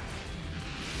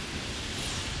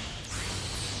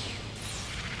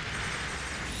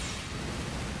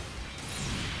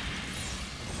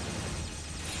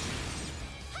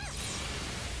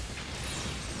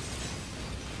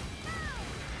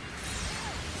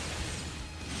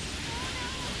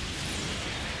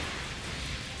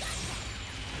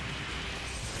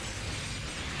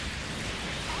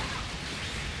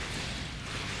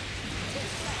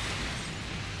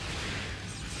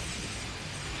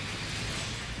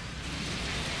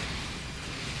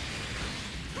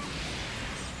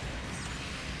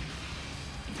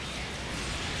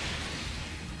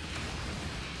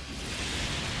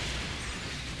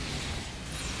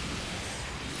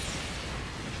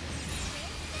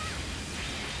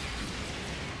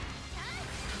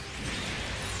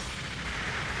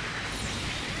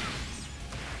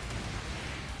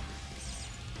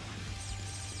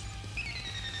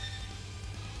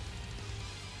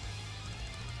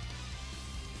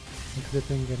 Good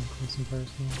thing getting close and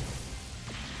personal.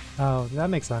 Oh, that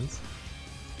makes sense.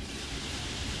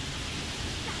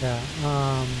 Yeah,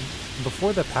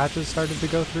 before the patches started to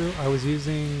go through, I was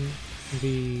using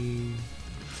the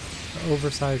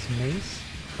oversized mace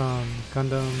from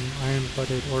Gundam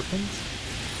Iron-Blooded Orphans.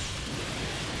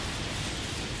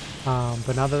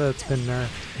 But now that it's been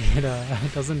nerfed,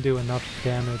 it doesn't do enough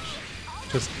damage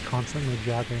just constantly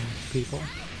jabbing people.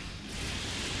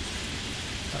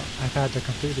 I've had to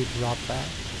completely drop that.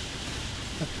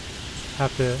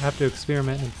 Have to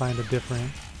experiment and find a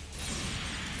different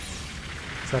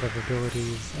set of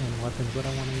abilities and weapons that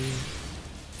I want to use.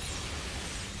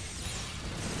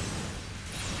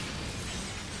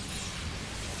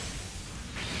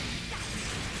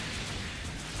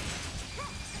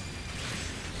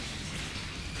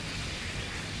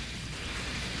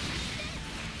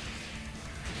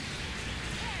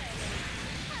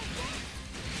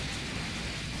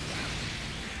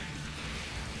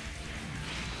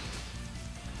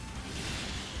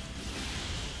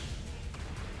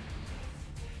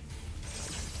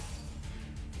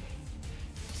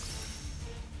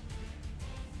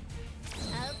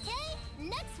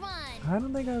 I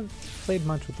don't think I've played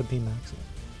much with the B-Max.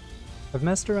 I've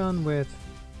messed around with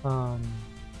the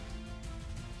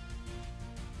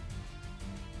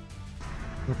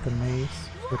mace,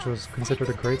 which was considered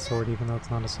a great sword even though it's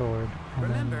not a sword. And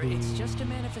Remember, then it's just a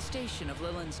manifestation of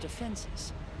Lillian's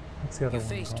defenses. What's the other You one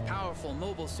faced called? powerful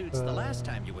mobile suits the last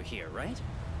time you were here, right?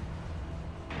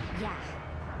 Yeah.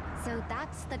 So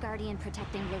that's the Guardian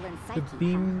protecting Lillian's psyche. The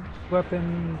beam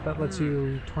weapon that lets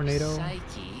you tornado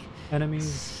Psyche.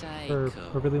 enemies for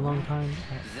a really long time.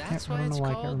 I That's why don't it's know why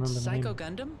I can't called remember the name. Psycho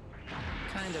Gundam?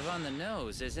 Kind of on the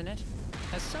nose, isn't it?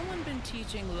 Has someone been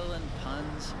teaching Lillian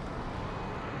puns?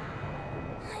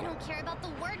 I don't care about the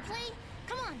wordplay.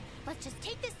 Come on, let's just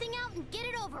take this thing out and get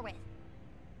it over with.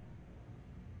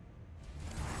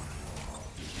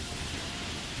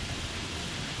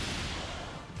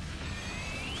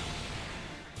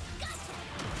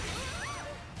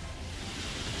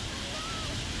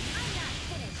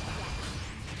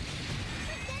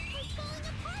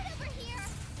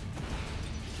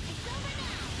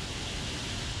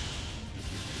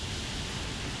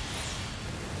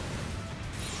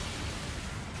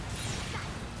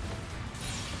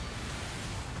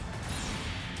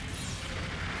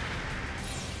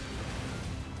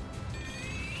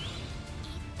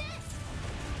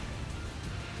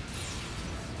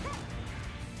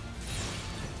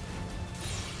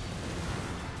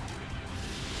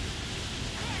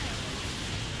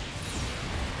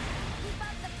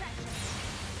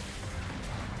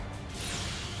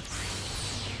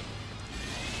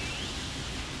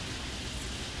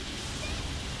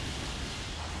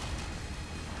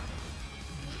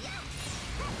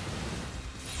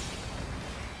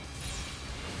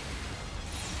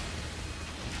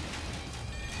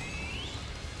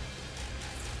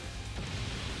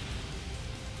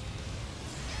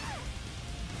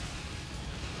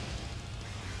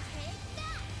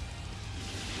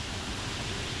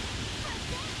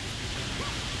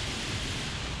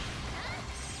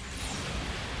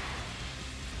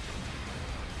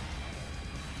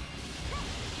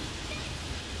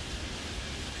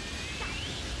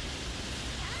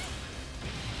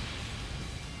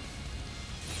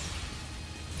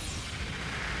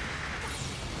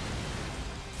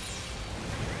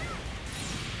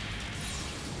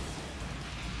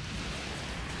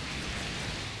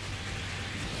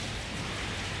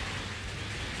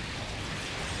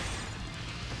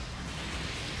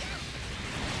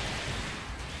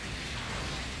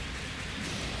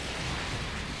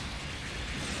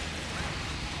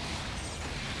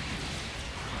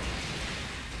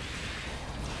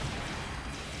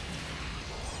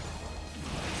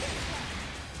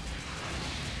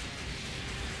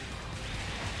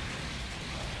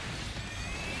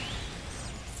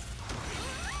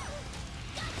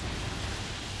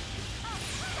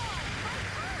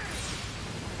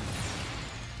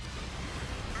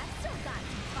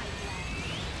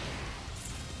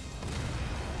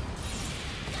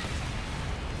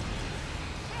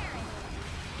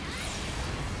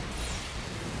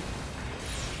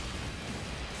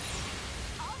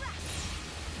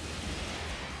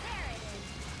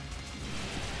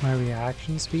 My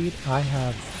reaction speed? I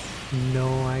have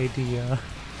no idea.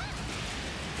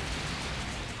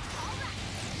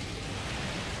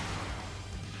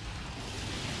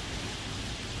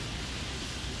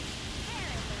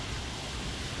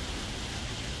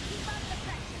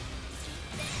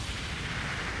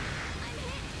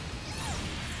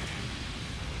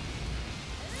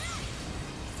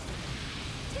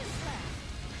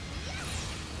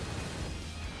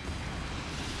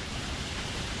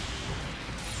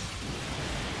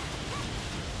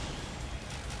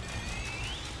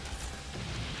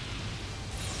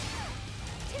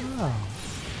 Oh,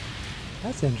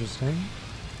 that's interesting.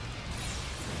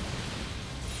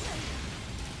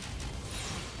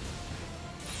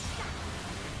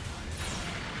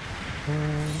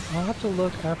 I'll have to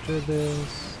look after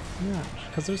this match,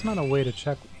 because there's not a way to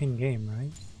check in-game,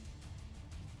 right?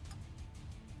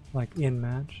 Like,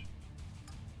 in-match.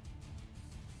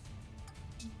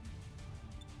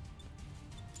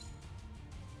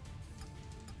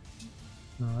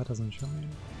 No, that doesn't show me.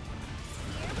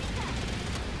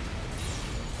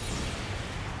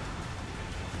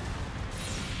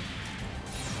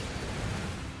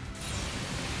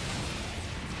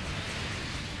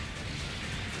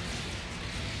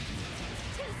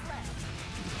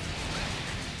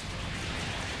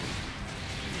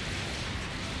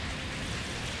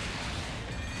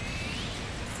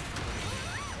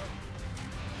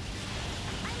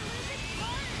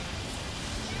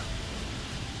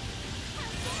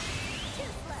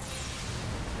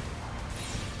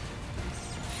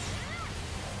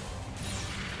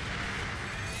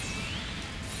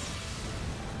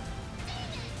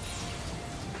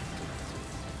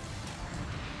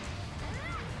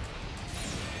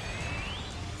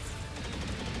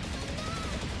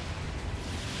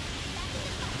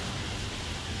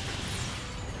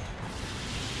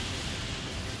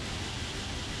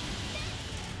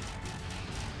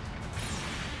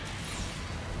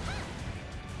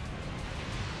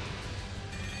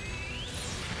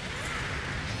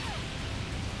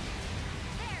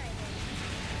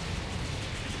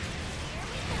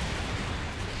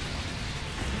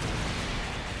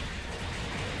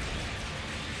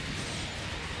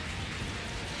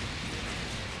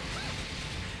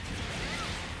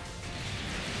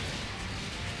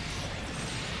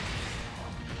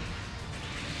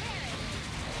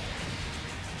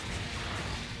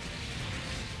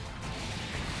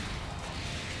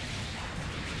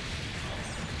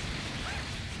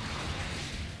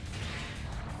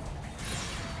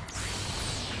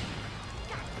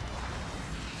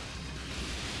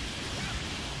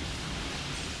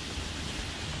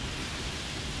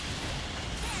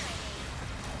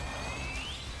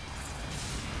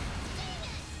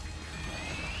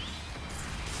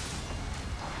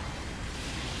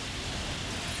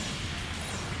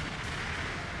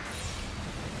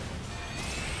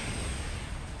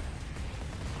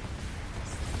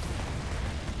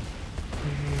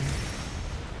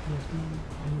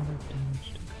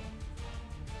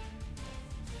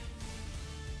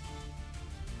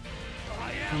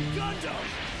 I am Gundam!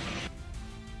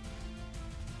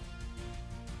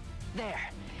 There.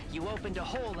 You opened a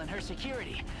hole in her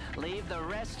security. Leave the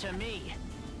rest to me.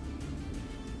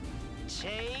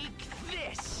 Take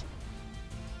this!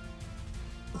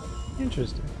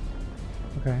 Interesting.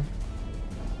 Okay.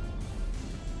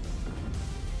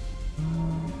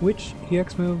 Which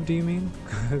EX move do you mean?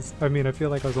 Because, I mean, I feel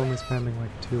like I was only spamming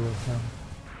like 2 of them.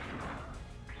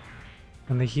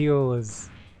 And the heal is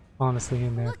honestly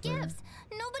in there for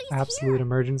absolute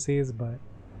emergencies, but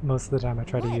most of the time I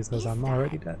try to use those, I'm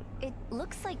already dead. It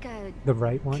looks like a... The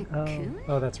right one?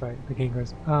 Oh, that's right. The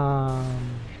Kingers. I'm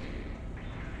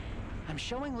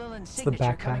showing Lillian's it's the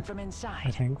signature coming backpack, from inside.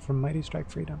 I think, from Mighty Strike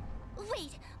Freedom.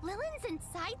 Wait, Lillian's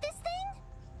inside this thing?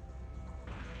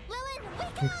 Lillian,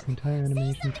 wake Makes up! the entire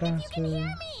animation faster.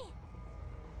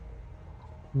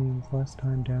 Means less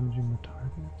time damaging the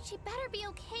target. She better be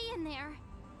okay in there.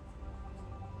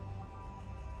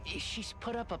 She's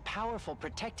put up a powerful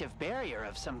protective barrier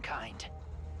of some kind.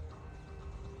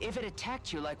 If it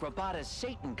attacked you like Robata's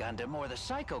Satan Gundam or the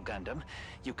Psycho Gundam,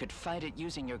 you could fight it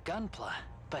using your Gunpla.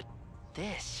 But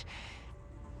this...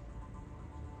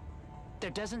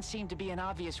 There doesn't seem to be an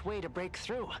obvious way to break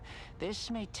through. This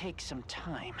may take some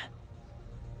time.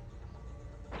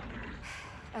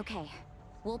 Okay,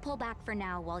 we'll pull back for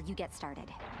now while you get started.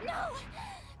 No!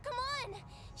 Come on!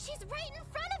 She's right in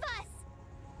front of us!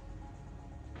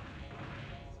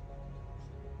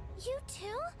 You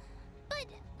too? But...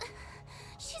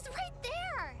 she's right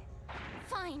there!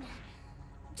 Fine.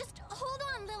 Just hold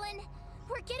on, Lillian.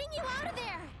 We're getting you out of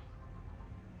there!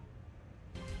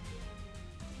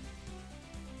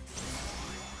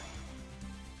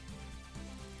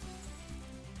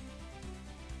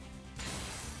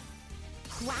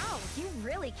 you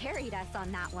really carried us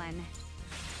on that one.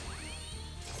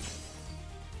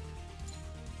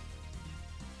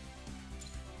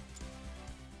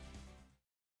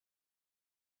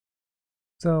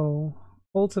 So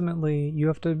ultimately, you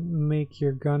have to make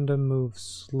your Gundam move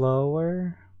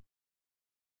slower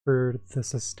for the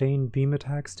sustained beam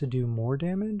attacks to do more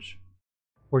damage?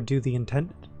 Or do the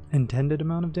intended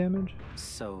amount of damage?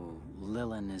 So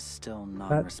Lilin is still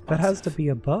non-responsive. That has to be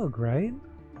a bug, right?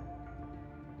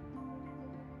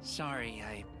 Sorry,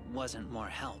 I wasn't more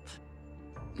help.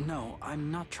 No,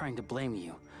 I'm not trying to blame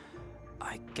you.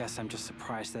 I guess I'm just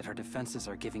surprised that her defenses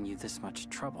are giving you this much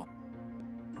trouble.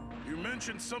 You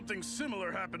mentioned something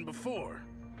similar happened before.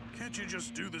 Can't you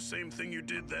just do the same thing you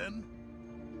did then?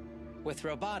 With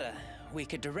Robota, we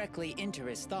could directly enter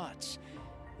his thoughts.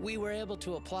 We were able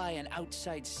to apply an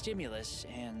outside stimulus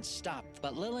and stop,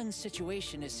 but Lilin's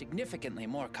situation is significantly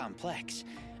more complex.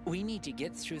 We need to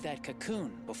get through that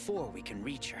cocoon before we can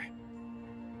reach her.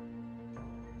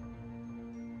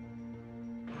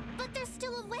 But there's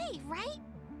still a way, right?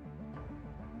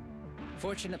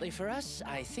 Fortunately for us,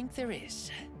 I think there is.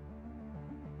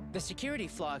 The security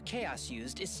flaw Chaos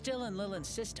used is still in Lilin's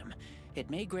system.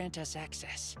 It may grant us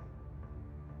access.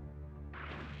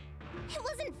 It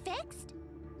wasn't fixed?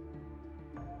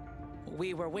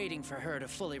 We were waiting for her to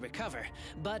fully recover,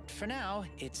 but for now,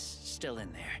 it's still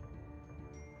in there.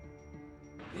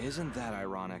 Isn't that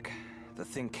ironic? The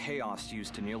thing Chaos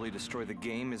used to nearly destroy the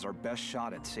game is our best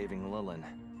shot at saving Lilin.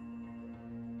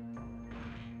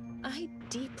 I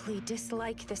deeply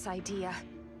dislike this idea.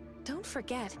 Don't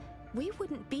forget, we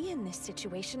wouldn't be in this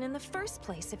situation in the first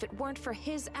place if it weren't for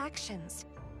his actions.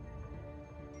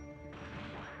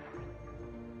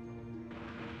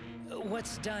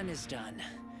 What's done is done.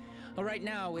 Right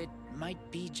now, it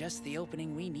might be just the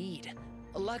opening we need.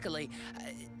 Luckily,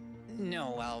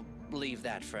 no, I'll leave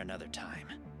that for another time.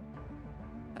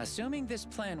 Assuming this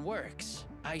plan works,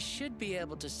 I should be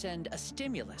able to send a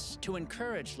stimulus to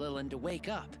encourage Lilin to wake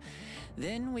up.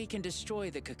 Then we can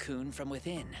destroy the cocoon from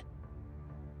within.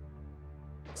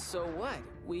 So what?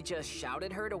 We just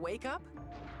shouted her to wake up?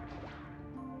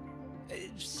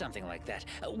 Something like that.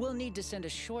 We'll need to send a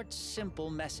short, simple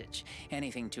message.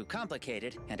 Anything too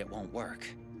complicated, and it won't work.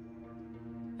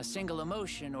 A single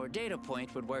emotion or data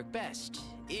point would work best,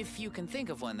 if you can think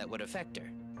of one that would affect her.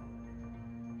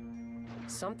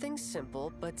 Something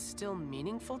simple, but still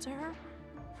meaningful to her?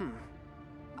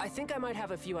 I think I might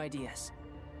have a few ideas.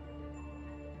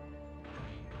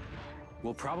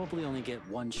 We'll probably only get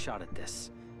one shot at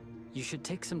this. You should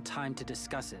take some time to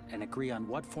discuss it and agree on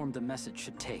what form the message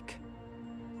should take.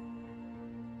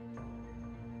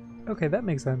 Okay, that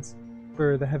makes sense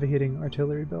for the heavy-hitting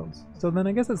artillery builds. So then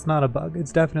I guess it's not a bug.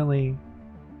 It's definitely,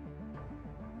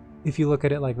 if you look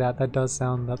at it like that, that does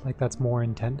sound like that's more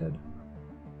intended.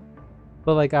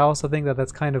 But like, I also think that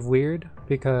that's kind of weird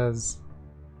because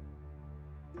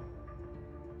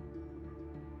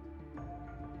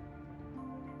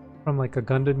from like a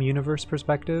Gundam universe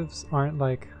perspectives, aren't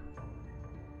like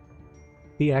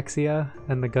the Exia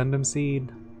and the Gundam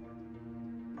Seed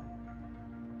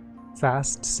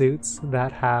fast suits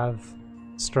that have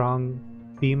strong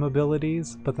beam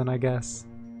abilities, but then I guess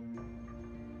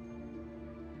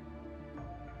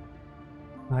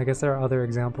there are other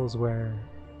examples where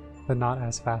the not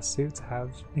as fast suits have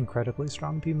incredibly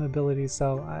strong beam abilities,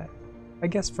 so I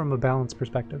guess from a balance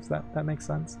perspective that makes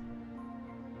sense.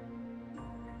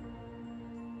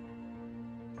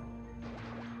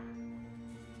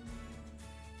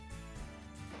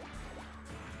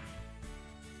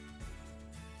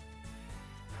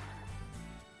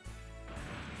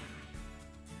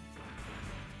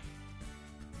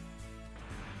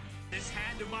 This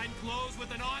hand of mine glows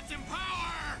with an awesome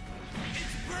power!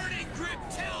 Its burning grip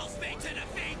tells me to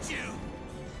defeat you!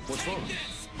 What's Take wrong?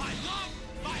 this! My love,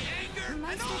 my anger, and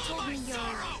Maestro all told my me you're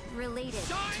sorrow! related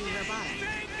to Robota.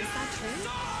 Is that true?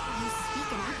 You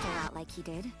speak and act a lot like he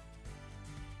did.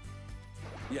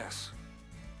 Yes.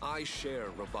 I share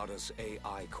Robota's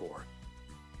AI core.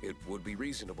 It would be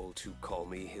reasonable to call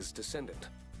me his descendant.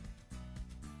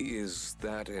 Is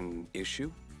that an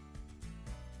issue?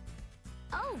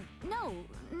 Oh, no,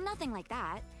 nothing like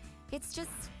that. It's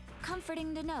just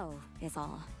comforting to know, is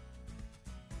all.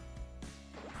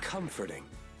 Comforting.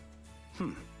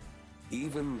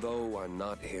 Even though I'm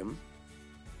not him?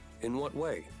 In what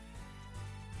way?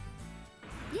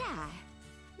 Yeah,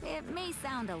 it may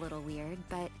sound a little weird,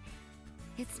 but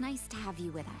it's nice to have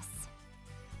you with us.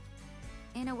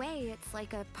 In a way, it's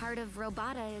like a part of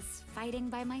Robota is fighting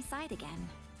by my side again.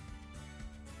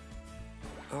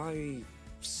 I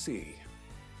see.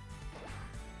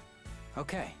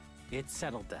 Okay, it's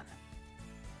settled then.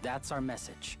 That's our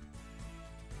message.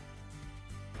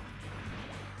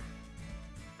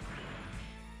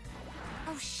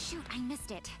 Oh shoot, I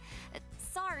missed it.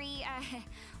 Sorry,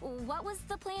 what was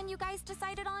the plan you guys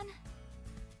decided on?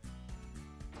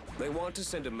 They want to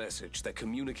send a message that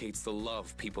communicates the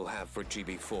love people have for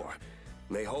GB4.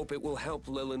 They hope it will help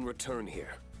Lilin return here,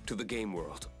 to the game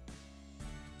world.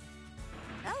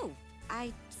 Oh,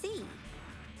 I see.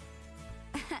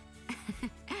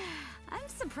 I'm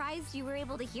surprised you were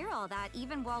able to hear all that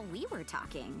even while we were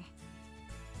talking.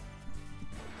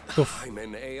 I'm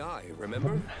an AI,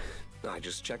 remember? I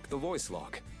just checked the voice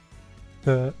log.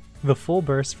 The full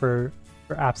burst for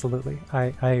absolutely.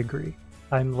 I agree.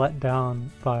 I'm let down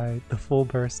by the full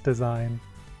burst design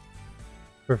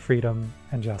for freedom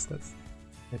and justice.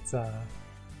 It's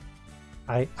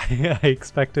I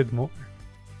expected more.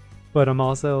 But I'm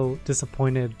also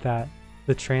disappointed that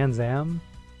the Trans Am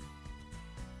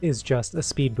is just a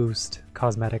speed boost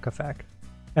cosmetic effect.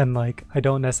 And like I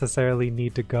don't necessarily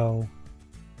need to go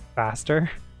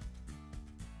faster.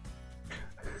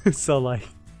 So like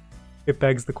it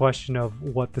begs the question of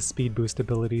what the speed boost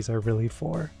abilities are really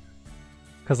for.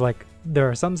 Because like there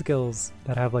are some skills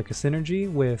that have like a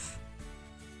synergy with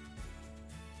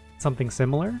something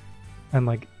similar, and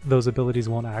like those abilities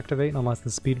won't activate unless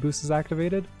the speed boost is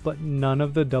activated, but none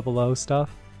of the 00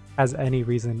 stuff has any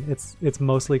reason. It's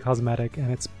mostly cosmetic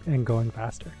and going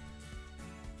faster.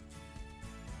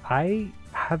 I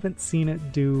haven't seen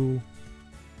it do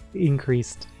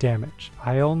increased damage.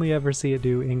 I only ever see it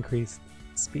do increased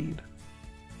speed.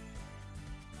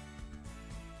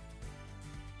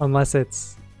 Unless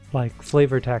it's like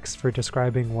flavor text for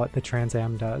describing what the Trans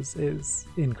Am does is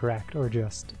incorrect or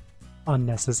just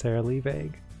unnecessarily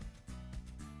vague.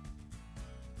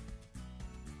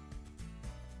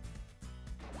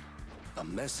 A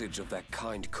message of that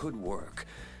kind could work,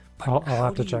 but I'll how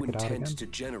have to do check you it out intend again. to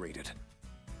generate it?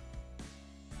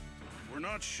 We're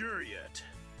not sure yet.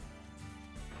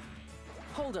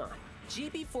 Hold on.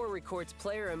 GB4 records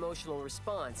player emotional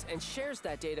response and shares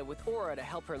that data with Aura to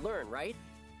help her learn, right?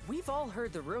 We've all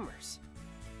heard the rumors.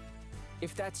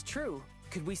 If that's true,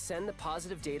 could we send the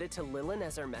positive data to Lilin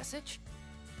as our message?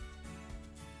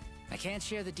 I can't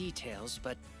share the details,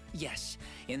 but yes,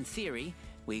 in theory,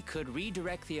 we could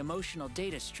redirect the emotional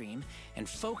data stream and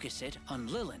focus it on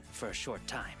Lilin for a short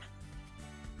time.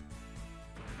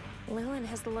 Lilin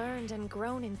has learned and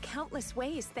grown in countless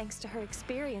ways thanks to her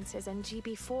experiences in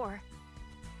GB4.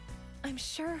 I'm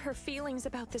sure her feelings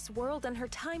about this world and her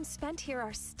time spent here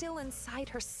are still inside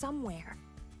her somewhere.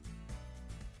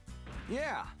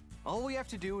 Yeah, all we have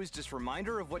to do is just remind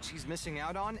her of what she's missing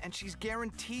out on, and she's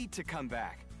guaranteed to come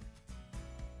back.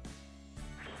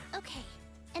 Okay,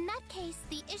 in that case,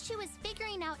 the issue is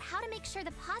figuring out how to make sure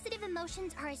the positive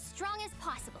emotions are as strong as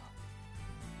possible.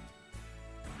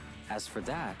 As for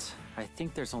that, I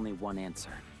think there's only one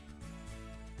answer.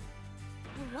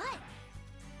 What?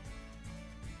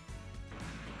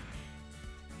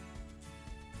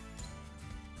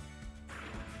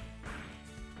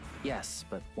 Yes,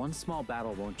 but one small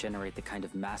battle won't generate the kind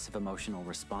of massive emotional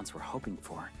response we're hoping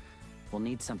for. We'll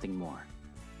need something more.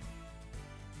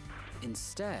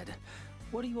 Instead,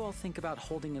 what do you all think about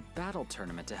holding a battle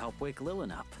tournament to help wake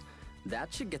Lilin up?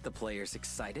 That should get the players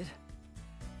excited.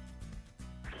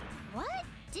 What?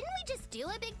 Didn't we just do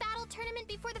a big battle tournament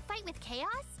before the fight with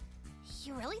Chaos?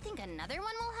 You really think another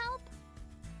one will help?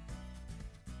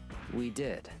 We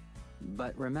did.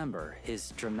 But remember,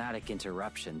 his dramatic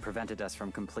interruption prevented us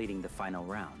from completing the final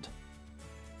round.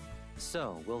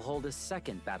 So, we'll hold a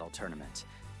second battle tournament,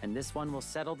 and this one will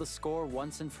settle the score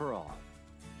once and for all.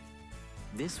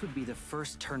 This would be the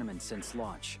first tournament since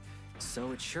launch,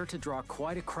 so it's sure to draw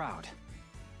quite a crowd.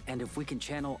 And if we can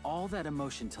channel all that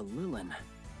emotion to Lilin...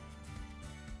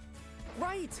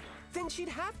 Right! Then she'd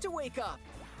have to wake up!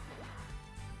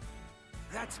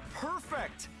 That's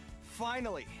perfect!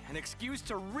 Finally, an excuse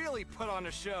to really put on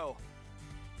a show.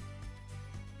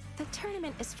 The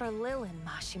tournament is for Lilin,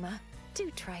 Mashima. Do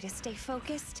try to stay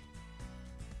focused.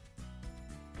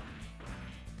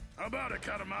 How about it,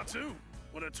 Katamatsu?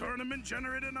 Would a tournament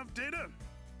generate enough data?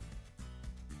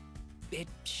 It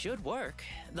should work.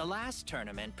 The last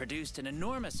tournament produced an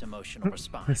enormous emotional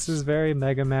response. This is very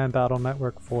Mega Man Battle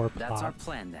Network 4 plot. That's our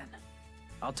plan then.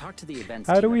 I'll talk to the events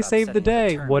How team do we about save the setting day?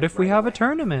 tournament What if we right have away. a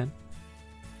tournament?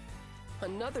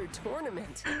 Another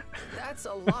tournament? That's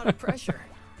a lot of pressure.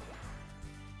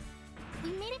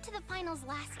 We made it to the finals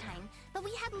last time, but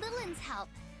we had Lilin's help.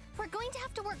 We're going to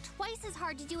have to work twice as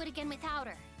hard to do it again without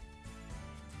her.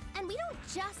 And we don't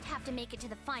just have to make it to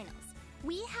the finals.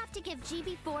 We have to give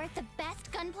GB4 the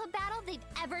best Gunpla battle they've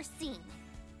ever seen.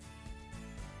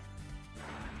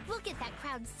 We'll get that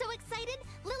crowd so excited,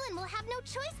 Lilin will have no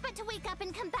choice but to wake up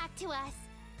and come back to us.